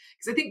good.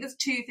 Because I think there's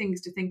two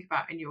things to think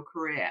about in your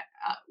career,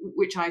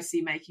 which I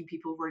see making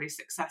people really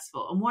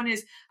successful. And one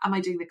is, am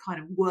I doing the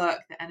kind of work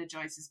that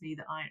energizes me,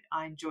 that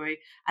I enjoy?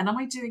 And am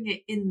I doing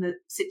it in the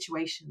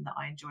situation that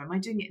I enjoy? Am I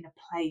doing it in a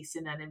place,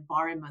 in an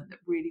environment that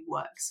really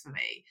works for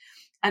me?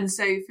 And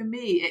so for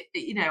me,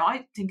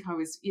 I think I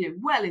was,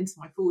 well into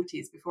my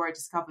 40s before I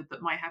discovered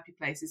that my happy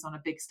place is on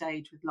a big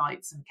stage with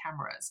lights and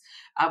cameras,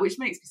 which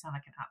makes me sound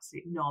like an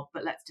absolute knob,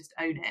 but let's just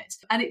own it.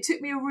 And it took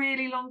me a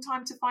really long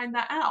time to find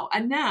that out.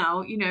 And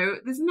now,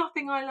 there's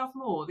nothing I love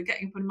more than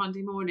getting up on a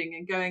Monday morning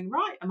and going,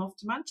 right, I'm off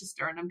to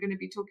Manchester and I'm going to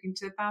be talking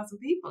to 1,000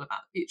 people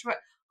about the future work.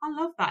 I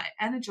love that.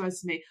 It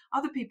energizes me.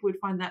 Other people would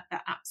find that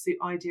absolute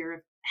idea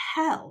of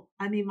hell.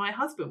 I mean, my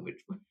husband would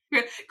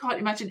can't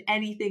imagine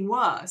anything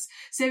worse.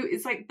 So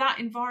it's like that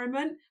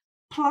environment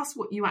plus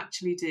what you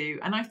actually do.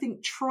 And I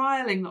think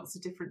trialing lots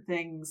of different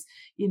things,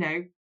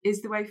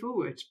 is the way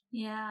forward.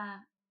 Yeah.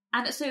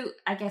 And so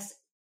I guess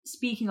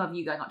speaking of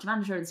you going up to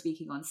Manchester and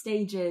speaking on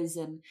stages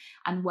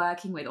and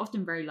working with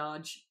often very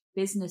large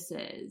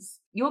businesses,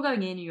 you're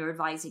going in and you're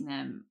advising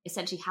them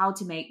essentially how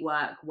to make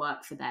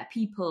work for their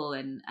people,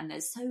 and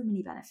there's so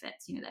many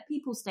benefits. Their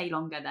people stay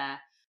longer,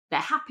 they're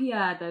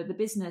happier, the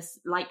business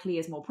likely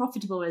is more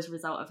profitable as a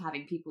result of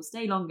having people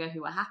stay longer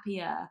who are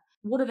happier.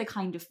 What are the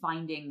kind of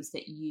findings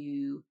that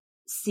you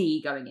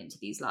see going into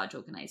these large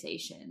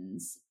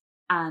organizations,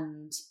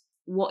 and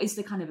what is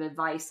the kind of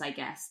advice, I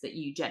guess, that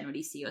you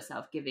generally see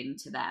yourself giving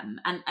to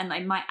them? And I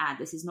might add,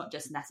 this is not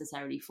just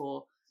necessarily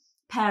for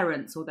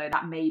parents, although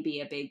that may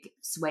be a big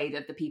swathe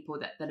of the people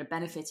that are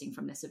benefiting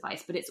from this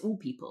advice, but it's all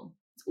people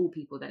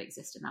that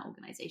exist in that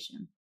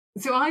organization.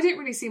 So I don't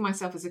really see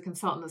myself as a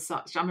consultant as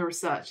such. I'm a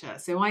researcher.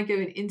 So I go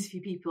and interview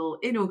people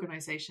in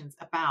organizations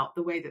about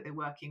the way that they're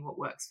working, what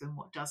works for them,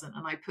 what doesn't.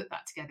 And I put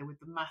that together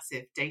with the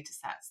massive data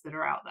sets that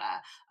are out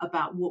there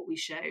about what we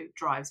show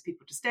drives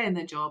people to stay in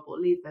their job or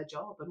leave their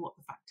job and what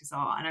the factors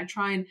are. And I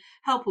try and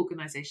help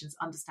organizations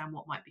understand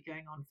what might be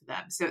going on for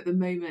them. So at the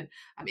moment,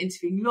 I'm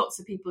interviewing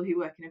lots of people who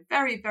work in a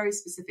very, very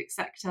specific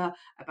sector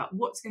about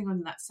what's going on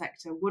in that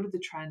sector. What are the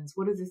trends?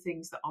 What are the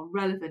things that are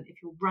relevant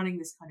if you're running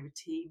this kind of a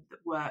team that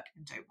work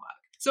and don't work?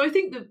 So I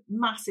think the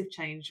massive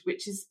change,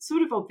 which is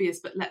sort of obvious,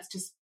 but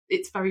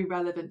it's very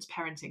relevant to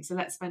parenting, so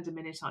let's spend a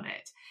minute on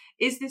it,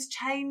 is this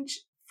change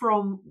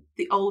from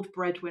the old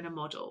breadwinner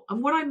model.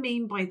 And what I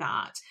mean by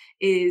that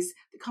is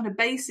the kind of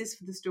basis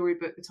for the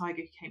storybook, The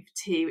Tiger Who Came for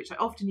Tea, which I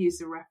often use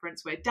as a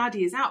reference, where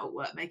daddy is out at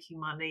work making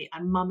money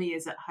and mummy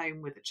is at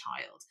home with a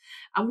child.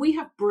 And we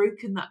have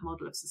broken that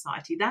model of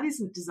society. That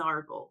isn't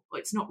desirable, or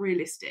it's not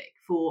realistic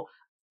for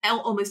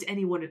almost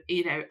anyone,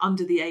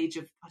 under the age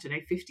of,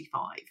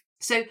 55.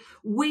 So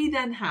we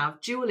then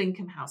have dual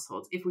income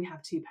households if we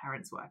have two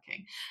parents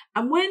working.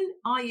 And when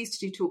I used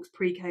to do talks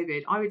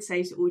pre-COVID, I would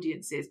say to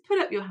audiences, put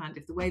up your hand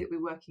if the way that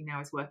we're working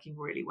now is working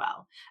really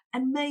well.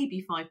 And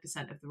maybe 5%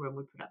 of the room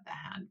would put up their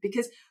hand,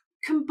 because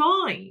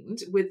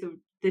combined with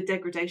the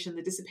degradation,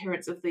 the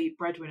disappearance of the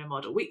breadwinner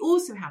model, we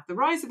also have the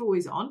rise of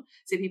always on.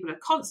 So people are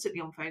constantly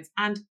on phones,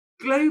 and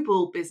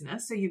global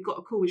business. So you've got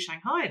a call with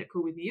Shanghai and a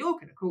call with New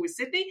York and a call with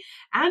Sydney,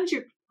 and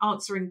you're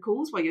answering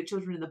calls while your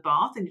children are in the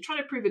bath, and you're trying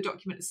to prove a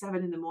document at 7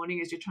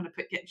 a.m. as you're trying to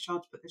get your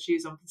child to put their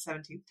shoes on for the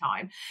 17th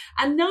time.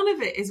 And none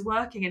of it is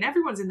working. And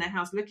everyone's in their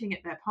house looking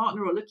at their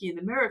partner or looking in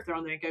the mirror if they're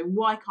on there and going,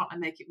 why can't I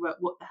make it work?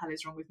 What the hell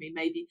is wrong with me?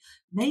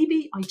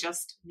 Maybe I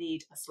just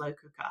need a slow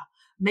cooker.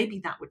 Maybe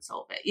that would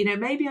solve it. You know,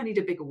 maybe I need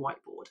a bigger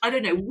whiteboard. I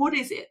don't know. What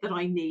is it that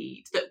I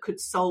need that could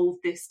solve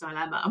this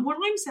dilemma? And what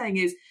I'm saying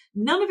is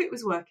none of it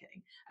was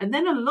working. And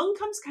then along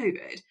comes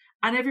COVID,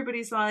 and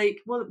everybody's like,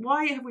 well,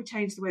 why have we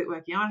changed the way it's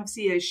working? I have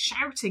CEOs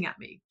shouting at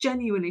me,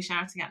 genuinely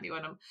shouting at me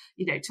when I'm,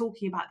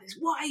 talking about this.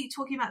 Why are you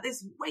talking about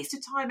this? Waste of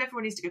time.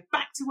 Everyone needs to go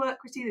back to work,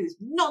 Christina. This is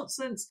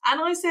nonsense.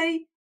 And I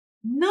say,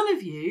 none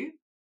of you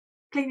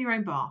clean your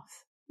own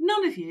bath.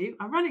 None of you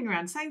are running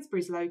around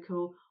Sainsbury's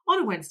local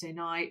on a Wednesday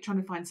night trying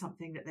to find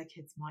something that their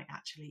kids might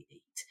actually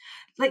eat.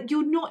 Like,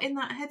 you're not in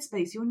that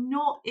headspace. You're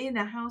not in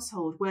a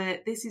household where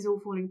this is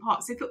all falling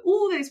apart. So for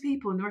all those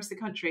people in the rest of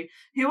the country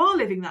who are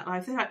living that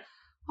life, they're like,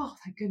 oh,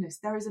 thank goodness,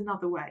 there is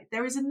another way.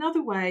 There is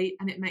another way,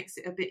 and it makes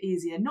it a bit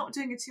easier. Not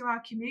doing a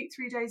 2-hour commute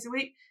 3 days a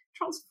week,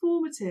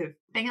 transformative.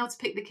 Being able to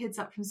pick the kids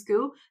up from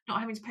school,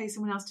 not having to pay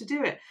someone else to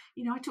do it.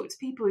 I talk to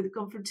people who've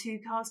gone from 2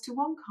 cars to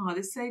 1 car.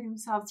 They're saving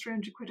themselves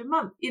 300 quid a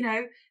month.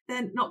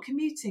 They're not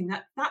commuting.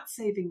 That's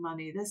saving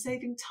money. They're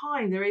saving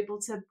time. They're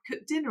able to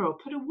cook dinner or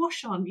put a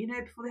wash on,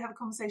 before they have a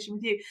conversation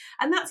with you.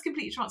 And that's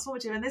completely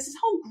transformative. And there's this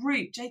whole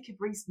group, Jacob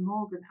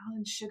Rees-Mogg and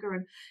Alan Sugar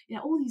and,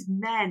 all these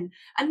men,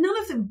 and none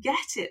of them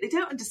get it. They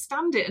don't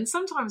understand it. And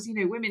sometimes,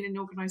 women in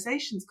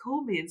organisations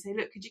call me and say,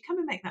 look, could you come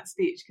and make that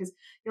speech? Because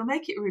you'll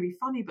make it really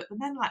funny, but the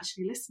men will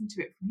actually listen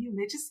to it from you.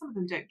 And some of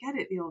them don't get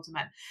it, the older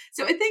men.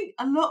 So I think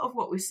a lot of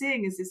what we're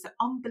seeing is this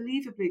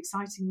unbelievably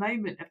exciting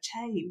moment of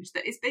change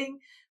that is being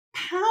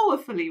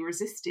powerfully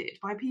resisted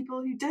by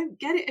people who don't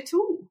get it at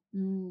all.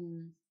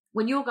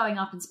 When you're going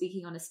up and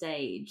speaking on a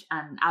stage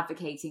and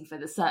advocating for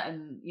the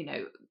certain,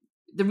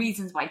 the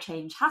reasons why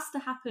change has to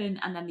happen,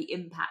 and then the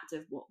impact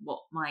of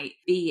what might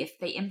be if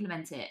they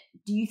implement it,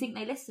 do you think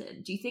they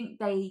listen? Do you think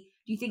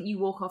you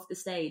walk off the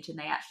stage and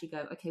they actually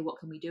go, okay, what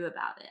can we do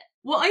about it?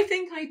 What I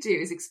think I do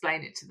is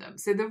explain it to them.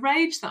 So the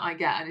rage that I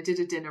get, and I did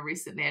a dinner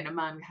recently and a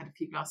man had a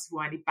few glasses of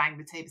wine, he banged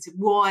the table and said,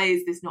 why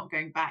is this not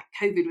going back?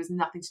 COVID was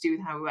nothing to do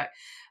with how we work.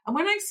 And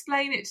when I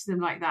explain it to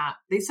them like that,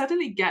 they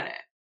suddenly get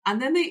it. And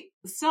then they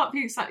start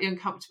feeling slightly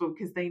uncomfortable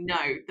because they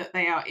know that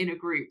they are in a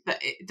group that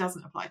it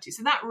doesn't apply to.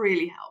 So that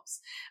really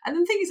helps. And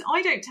the thing is,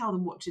 I don't tell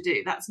them what to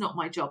do. That's not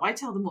my job. I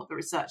tell them what the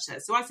research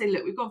says. So I say,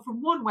 look, we've gone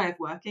from one way of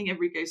working.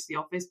 Everybody goes to the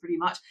office pretty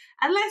much,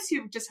 unless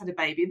you've just had a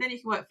baby. Then you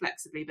can work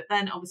flexibly, but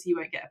then obviously you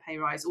won't get a pay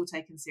rise or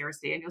taken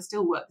seriously, and you'll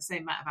still work the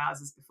same amount of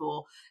hours as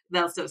before.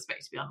 They'll still expect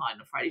you to be online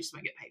on Friday. You just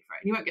won't get paid for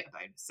it, and you won't get a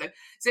bonus.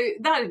 So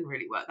that didn't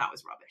really work. That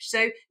was rubbish.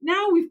 So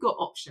now we've got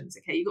options.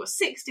 Okay, you've got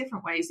 6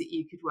 different ways that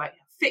you could work.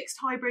 Fixed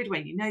hybrid,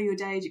 when you know your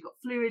days. You've got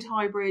fluid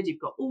hybrid,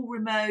 you've got all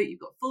remote, you've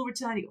got full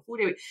return, you've got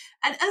 4-day week.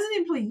 And as an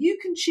employee, you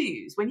can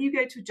choose when you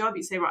go to a job,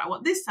 you say, right, I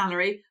want this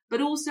salary, but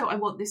also I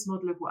want this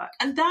model of work.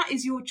 And that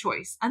is your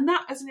choice. And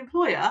that, as an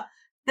employer,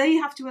 they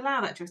have to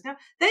allow that choice. Now,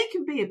 they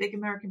can be a big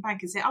American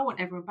bank and say, I want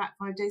everyone back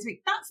 5 days a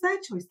week. That's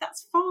their choice.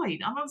 That's fine.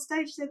 I'm on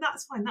stage to say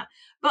that's fine.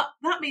 But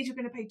that means you're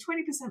going to pay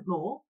 20%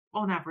 more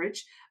on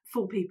average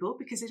for people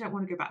because they don't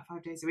want to go back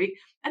 5 days a week.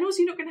 And also,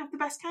 you're not going to have the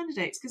best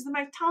candidates because the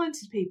most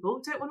talented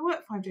people don't want to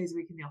work 5 days a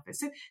week in the office.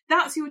 So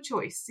that's your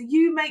choice. So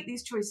you make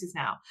these choices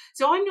now.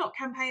 So I'm not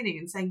campaigning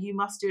and saying you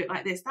must do it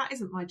like this. That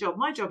isn't my job.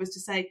 My job is to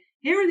say,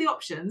 here are the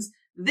options.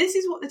 This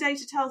is what the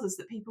data tells us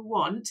that people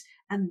want.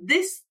 And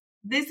these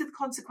are the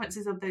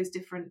consequences of those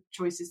different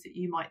choices that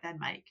you might then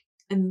make.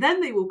 And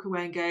then they walk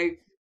away and go,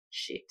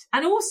 shit.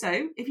 And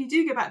also, if you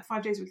do go back to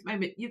 5 days a week at the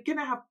moment, you're going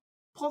to have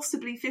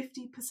possibly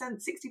 50%,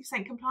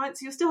 60%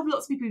 compliance. You'll still have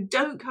lots of people who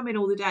don't come in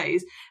all the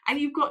days, and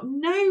you've got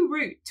no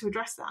route to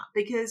address that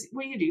because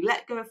what you do,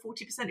 let go of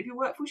 40% of your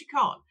workforce, you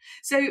can't.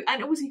 So,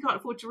 and obviously you can't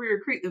afford to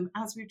re-recruit them,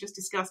 as we've just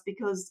discussed,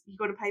 because you've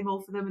got to pay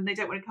more for them and they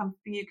don't want to come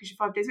for you because you're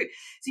 5 days a week.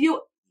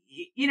 So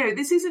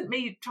this isn't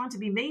me trying to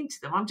be mean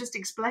to them. I'm just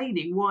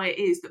explaining why it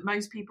is that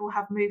most people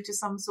have moved to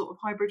some sort of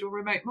hybrid or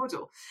remote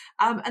model.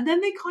 And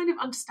then they kind of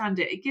understand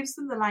it. It gives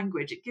them the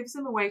language. It gives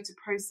them a way to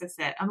process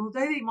it. And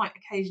although they might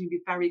occasionally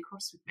be very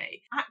cross with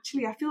me,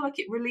 actually, I feel like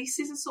it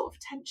releases a sort of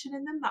tension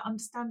in them, that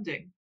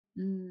understanding.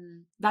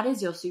 That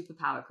is your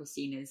superpower,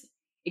 Christine, is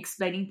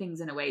explaining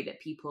things in a way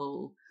that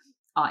people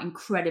are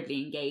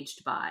incredibly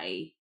engaged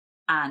by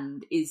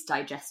and is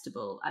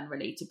digestible and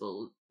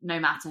relatable, no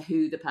matter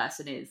who the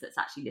person is that's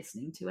actually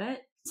listening to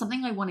it.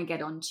 Something I want to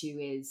get onto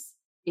is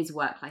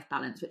work-life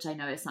balance, which I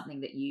know is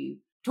something that you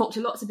talk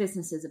to lots of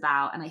businesses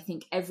about, and I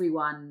think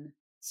everyone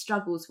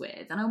struggles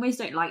with. And I almost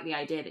don't like the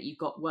idea that you've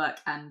got work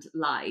and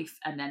life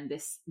and then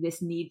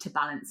this need to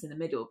balance in the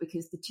middle,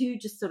 because the two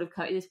just sort of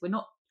coexist.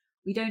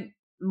 We don't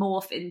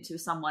morph into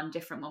someone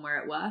different when we're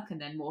at work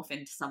and then morph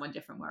into someone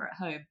different when we're at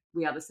home.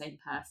 We are the same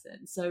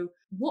person. So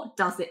what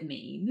does it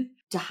mean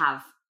to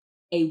have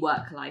a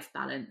work-life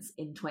balance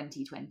in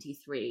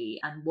 2023?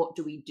 And what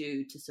do we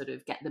do to sort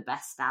of get the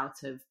best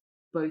out of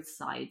both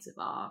sides of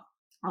our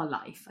our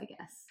life, I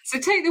guess. So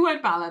take the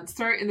word balance,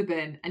 throw it in the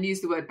bin, and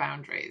use the word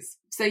boundaries.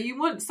 So you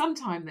want some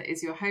time that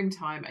is your home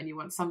time, and you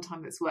want some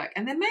time that's work.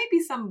 And there may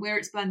be some where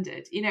it's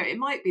blended. You know, it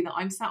might be that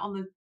I'm sat on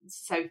the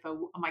sofa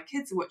and my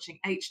kids are watching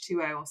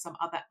H2O or some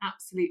other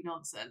absolute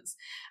nonsense,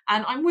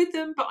 and I'm with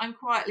them, but I'm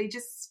quietly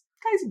just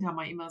closing down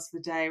my emails for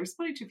the day,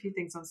 responding to a few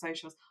things on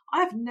socials.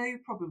 I have no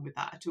problem with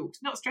that at all.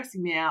 It's not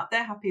stressing me out.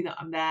 They're happy that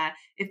I'm there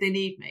if they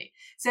need me.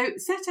 So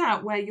set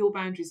out where your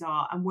boundaries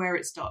are and where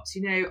it stops.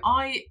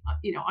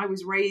 I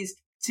was raised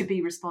to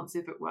be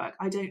responsive at work.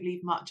 I don't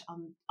leave much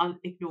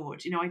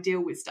unignored. I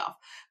deal with stuff.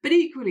 But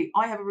equally,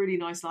 I have a really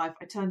nice life.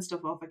 I turn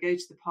stuff off. I go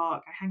to the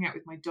park. I hang out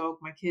with my dog,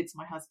 my kids,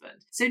 my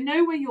husband. So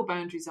know where your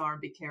boundaries are and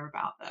be clear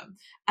about them.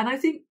 And I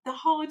think the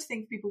hard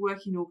thing for people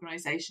working in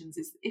organisations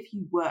is if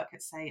you work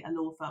at, say, a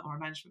law firm or a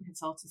management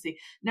consultancy,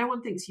 no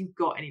one thinks you've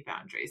got any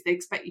boundaries. They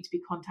expect you to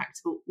be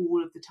contactable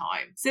all of the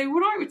time. So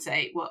what I would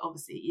say, well,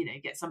 obviously,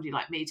 get somebody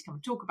like me to come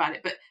and talk about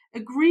it, but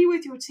agree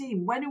with your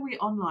team. When are we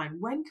online?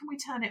 When can we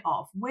turn it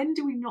off? When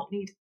do we not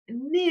need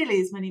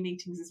nearly as many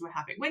meetings as we're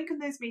having? When can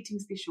those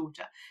meetings be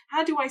shorter?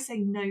 How do I say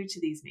no to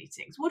these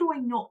meetings? What do I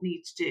not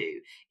need to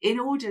do in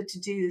order to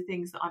do the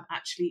things that I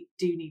actually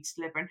do need to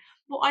deliver? And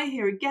what I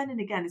hear again and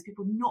again is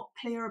people not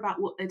clear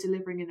about what they're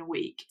delivering in a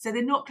week. So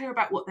they're not clear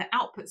about what their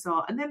outputs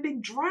are, and then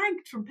being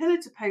dragged from pillar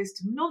to post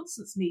to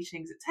nonsense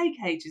meetings that take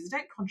ages, they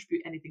don't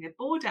contribute anything, they're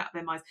bored out of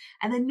their minds,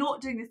 and they're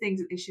not doing the things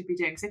that they should be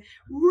doing. So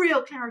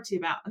real clarity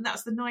about, and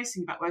that's the nice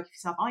thing about working for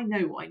yourself. I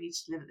know what I need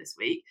to deliver this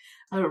week.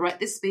 I'm going to write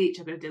this speech,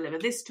 I'm going to deliver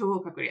this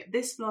talk, I'm going to get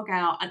this vlog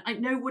out, and I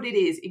know what it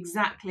is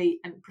exactly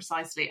and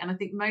precisely. And I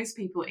think most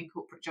people in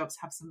corporate jobs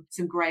have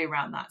some grey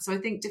around that. So I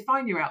think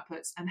define your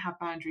outputs and have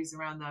boundaries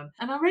around them.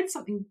 And I read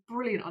something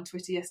brilliant on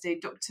Twitter yesterday,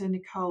 Dr.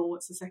 Nicole,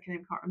 what's the second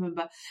name, can't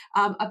remember,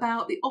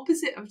 about the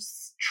opposite of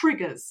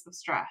triggers of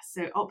stress.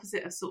 So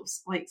opposite of sort of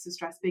spikes of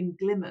stress being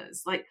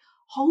glimmers. Like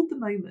hold the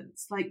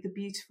moments, like the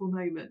beautiful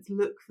moments,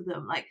 look for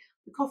them, like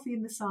the coffee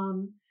in the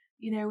sun,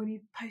 when you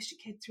post your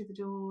kid through the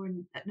door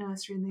and at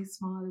nursery and they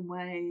smile and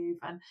wave,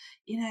 and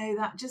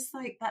that just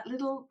like that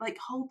little, like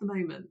hold the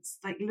moments,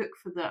 like look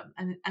for them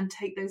and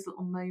take those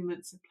little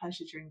moments of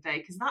pleasure during the day,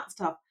 because that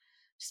stuff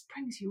just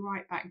brings you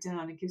right back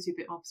down and gives you a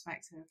bit more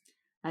perspective.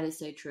 That is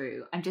so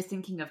true. I'm just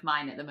thinking of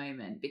mine at the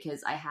moment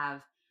because I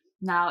have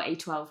now a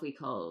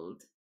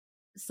 12-week-old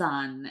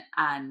son,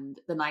 and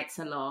the nights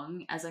are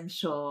long, as I'm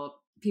sure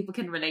people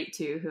can relate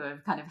to who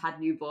have kind of had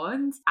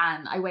newborns.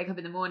 And I wake up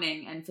in the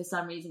morning, and for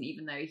some reason,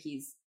 even though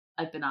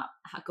I've been up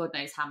God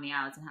knows how many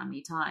hours and how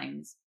many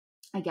times,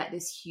 I get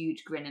this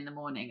huge grin in the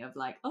morning of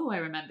like, oh, I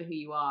remember who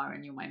you are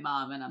and you're my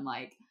mom. And I'm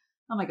like,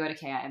 oh my God,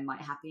 okay, I am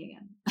like happy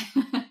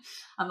again.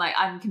 I'm like,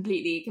 I'm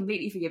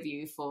completely forgive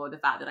you for the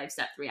fact that I've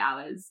slept 3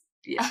 hours.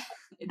 Yeah,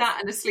 that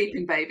and a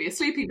sleeping baby. A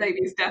sleeping baby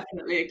is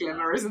definitely a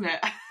glimmer, isn't it?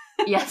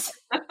 Yes.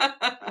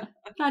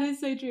 That is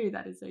so true.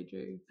 That is so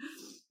true.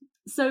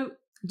 So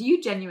do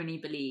you genuinely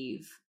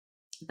believe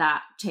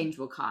that change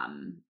will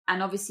come?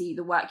 And obviously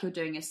the work you're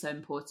doing is so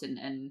important.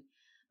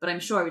 But I'm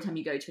sure every time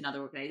you go to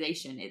another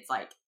organization, it's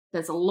like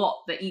there's a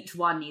lot that each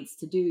one needs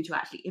to do to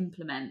actually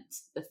implement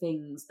the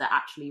things that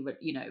actually,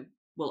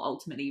 will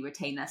ultimately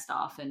retain their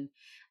staff and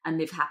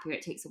live happier.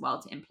 It takes a while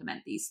to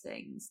implement these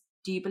things.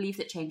 Do you believe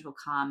that change will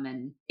come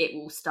and it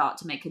will start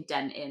to make a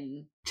dent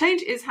in?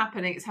 Change is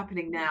happening. It's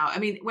happening now. I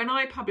mean, when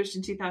I published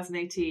in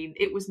 2018,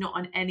 it was not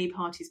on any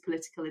party's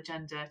political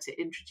agenda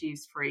to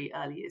introduce free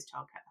early years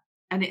childcare.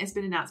 And it has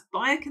been announced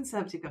by a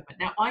Conservative government.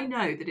 Now, I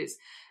know that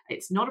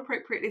it's not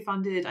appropriately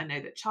funded. I know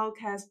that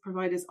childcare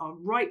providers are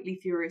rightly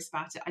furious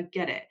about it. I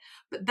get it.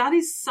 But that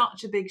is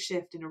such a big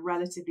shift in a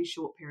relatively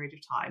short period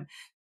of time.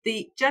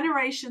 The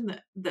generation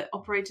that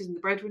operated in the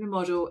breadwinner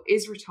model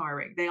is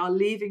retiring. They are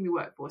leaving the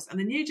workforce, and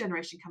the new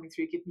generation coming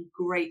through give me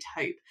great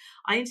hope.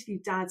 I interview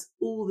dads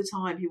all the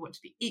time who want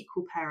to be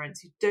equal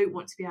parents, who don't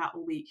want to be out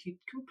all week, who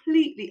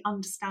completely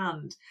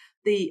understand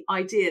the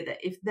idea that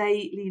if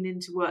they lean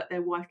into work,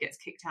 their wife gets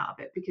kicked out of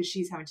it because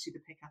she's having to do the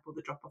pick up or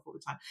the drop off all the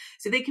time.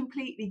 So they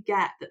completely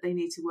get that they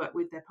need to work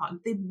with their partner.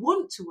 They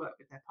want to work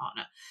with their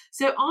partner.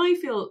 So I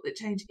feel that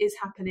change is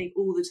happening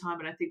all the time.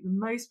 And I think the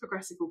most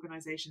progressive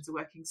organisations are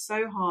working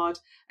so hard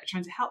at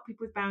trying to help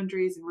people with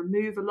boundaries and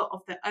remove a lot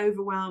of the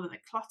overwhelm and the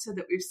clutter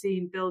that we've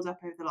seen build up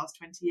over the last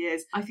 20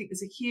 years. I think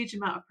there's a huge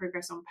amount of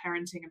progress on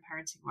parenting and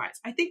parenting rights.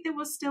 I think there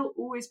will still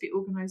always be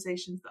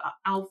organisations that are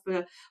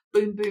alpha,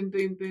 boom, boom,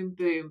 boom, boom,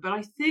 boom. But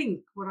I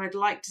think what I'd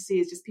like to see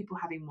is just people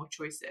having more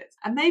choices.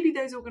 And maybe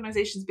those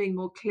organisations being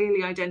more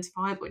clearly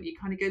identifiable. And you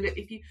kind of go, look,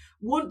 if you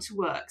want to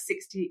work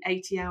 60,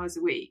 80 hours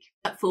a week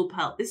at full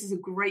pelt, this is a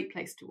great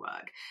place to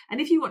work. And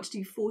if you want to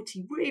do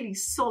 40 really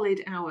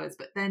solid hours,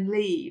 but then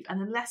leave,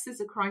 and unless there's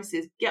a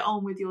crisis, get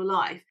on with your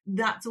life,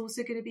 that's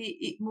also going to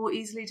be more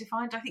easily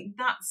defined. I think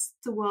that's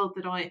the world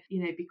that I,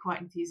 be quite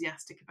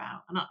enthusiastic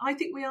about. And I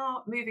think we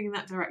are moving in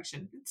that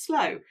direction. It's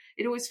slow.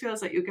 It always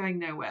feels like you're going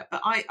nowhere,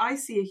 but I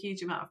see a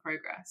huge amount of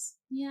progress.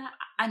 Yeah.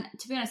 And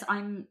to be honest,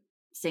 I'm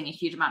seeing a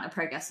huge amount of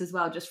progress as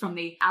well, just from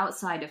the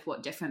outside of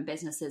what different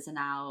businesses are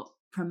now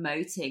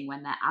promoting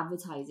when they're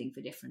advertising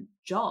for different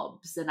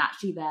jobs. And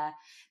actually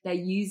they're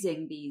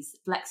using these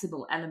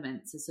flexible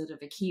elements as sort of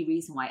a key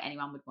reason why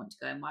anyone would want to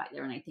go and work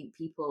there. And I think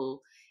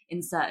people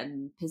in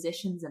certain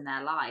positions in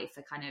their life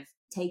are kind of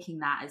taking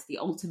that as the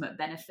ultimate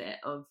benefit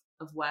of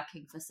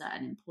working for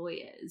certain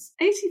employers.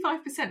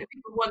 85% of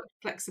people want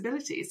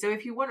flexibility. So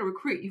if you want to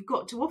recruit, you've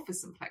got to offer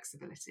some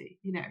flexibility.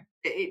 You know,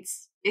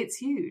 it's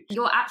huge.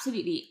 You're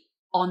absolutely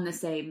on the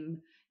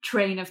same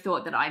train of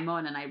thought that I'm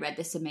on. And I read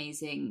this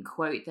amazing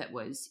quote that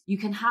was, you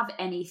can have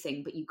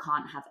anything, but you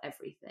can't have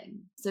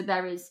everything. So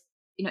there is,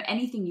 you know,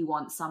 anything you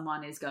want,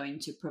 someone is going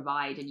to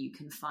provide, and you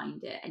can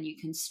find it, and you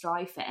can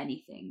strive for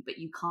anything, but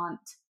you can't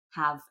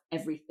have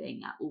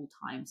everything at all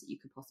times that you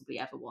could possibly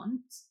ever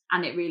want.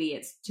 And it really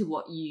is, to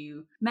what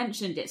you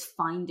mentioned, it's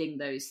finding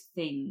those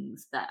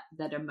things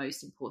that are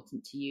most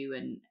important to you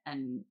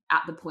and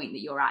at the point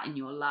that you're at in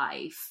your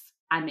life,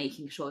 and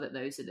making sure that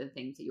those are the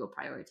things that you're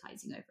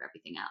prioritizing over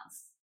everything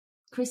else.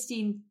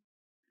 Christine,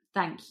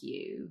 thank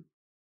you.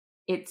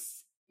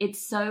 It's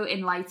so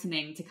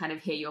enlightening to kind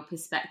of hear your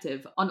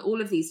perspective on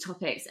all of these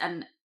topics.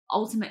 And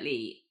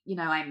ultimately, you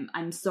know,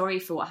 I'm sorry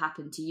for what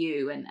happened to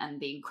you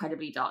and the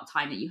incredibly dark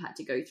time that you had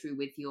to go through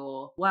with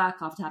your work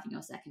after having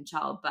your second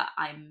child. But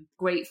I'm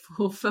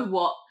grateful for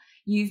what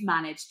you've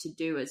managed to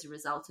do as a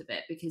result of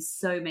it, because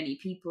so many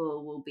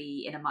people will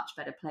be in a much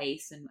better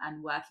place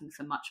and working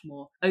for much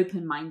more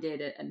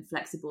open-minded and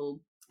flexible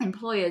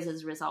employers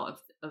as a result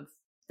of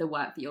the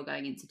work that you're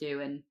going in to do.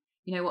 And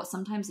you know what,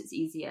 sometimes it's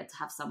easier to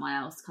have someone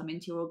else come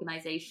into your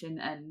organization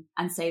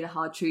and say the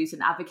hard truths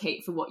and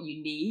advocate for what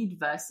you need,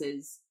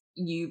 versus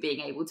you being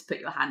able to put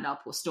your hand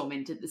up or storm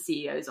into the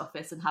CEO's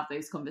office and have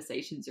those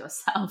conversations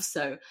yourself.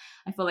 So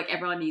I feel like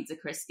everyone needs a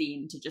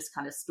Christine to just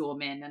kind of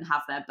storm in and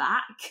have their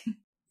back.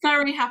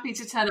 Very happy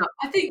to turn up.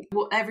 I think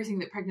everything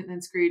that Pregnant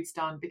Then Screwed's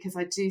done, because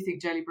I do think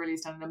Jolie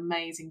Briley's done an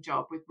amazing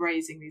job with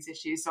raising these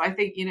issues. So I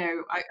think, you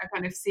know, I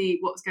kind of see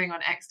what's going on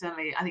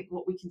externally. I think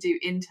what we can do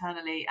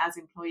internally as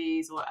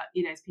employees, or,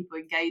 you know, as people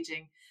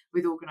engaging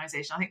with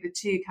organisation. I think the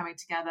two coming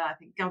together, I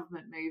think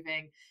government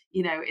moving,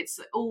 you know, it's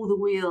all the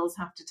wheels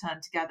have to turn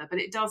together. But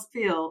it does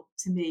feel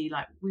to me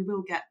like we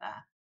will get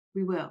there.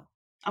 We will.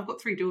 I've got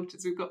 3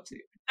 daughters. We've got to.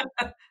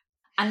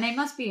 And they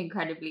must be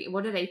incredibly,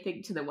 what do they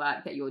think to the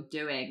work that you're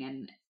doing?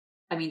 And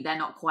I mean, they're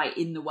not quite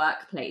in the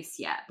workplace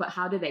yet, but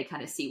how do they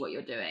kind of see what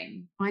you're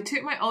doing? I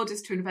took my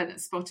oldest to an event at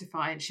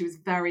Spotify, and she was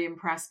very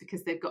impressed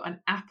because they've got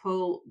an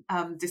Apple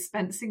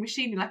dispensing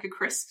machine, like a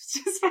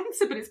crisp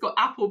dispenser, but it's got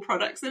Apple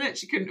products in it.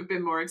 She couldn't have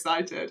been more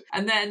excited.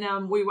 And then I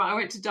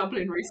went to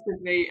Dublin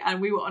recently, and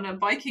we were on a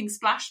Viking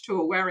splash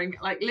tour wearing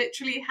like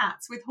literally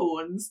hats with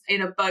horns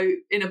in a boat,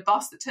 in a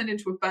bus that turned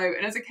into a boat.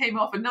 And as it came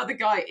off, another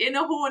guy in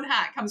a horn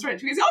hat comes right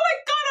to me and goes, "Oh my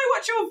God, I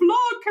watch your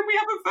vlog. Can we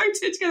have a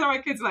photo together?" My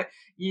kids are like,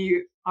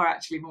 "You are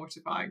actually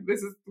mortifying.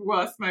 This is the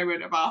worst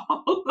moment of our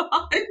whole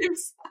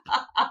lives."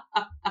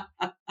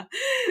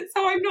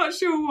 So I'm not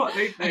sure what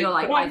they think. And you're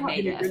like, I've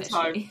made it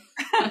officially.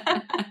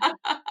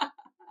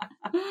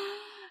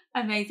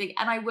 Amazing.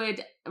 And I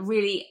would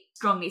really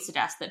strongly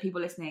suggest that people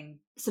listening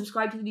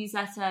subscribe to the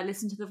newsletter,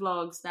 listen to the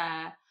vlogs.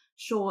 They're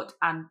short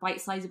and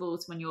bite-sizable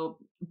when you're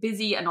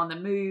busy and on the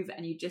move,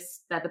 and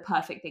they're the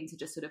perfect thing to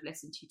just sort of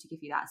listen to give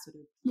you that sort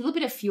of little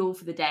bit of fuel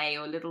for the day,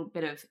 or a little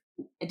bit of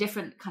a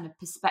different kind of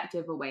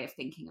perspective or way of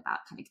thinking about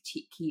kind of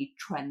key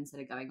trends that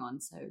are going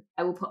on. So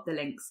I will put the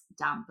links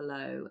down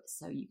below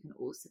so you can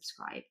all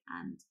subscribe.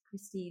 And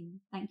Christine,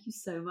 thank you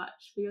so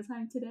much for your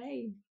time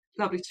today.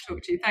 Lovely to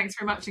talk to you. Thanks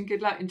very much, and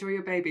good luck. Enjoy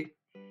your baby.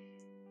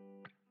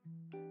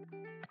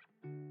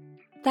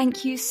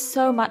 Thank you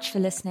so much for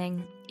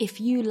listening.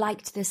 If you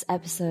liked this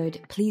episode,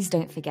 please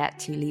don't forget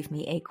to leave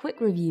me a quick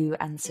review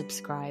and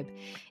subscribe.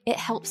 It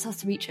helps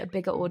us reach a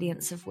bigger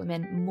audience of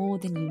women more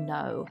than you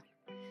know.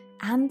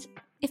 And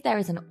if there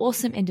is an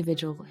awesome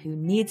individual who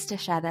needs to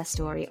share their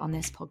story on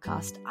this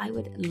podcast, I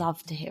would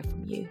love to hear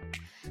from you.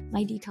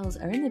 My details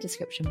are in the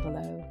description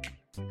below.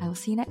 I will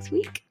see you next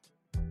week.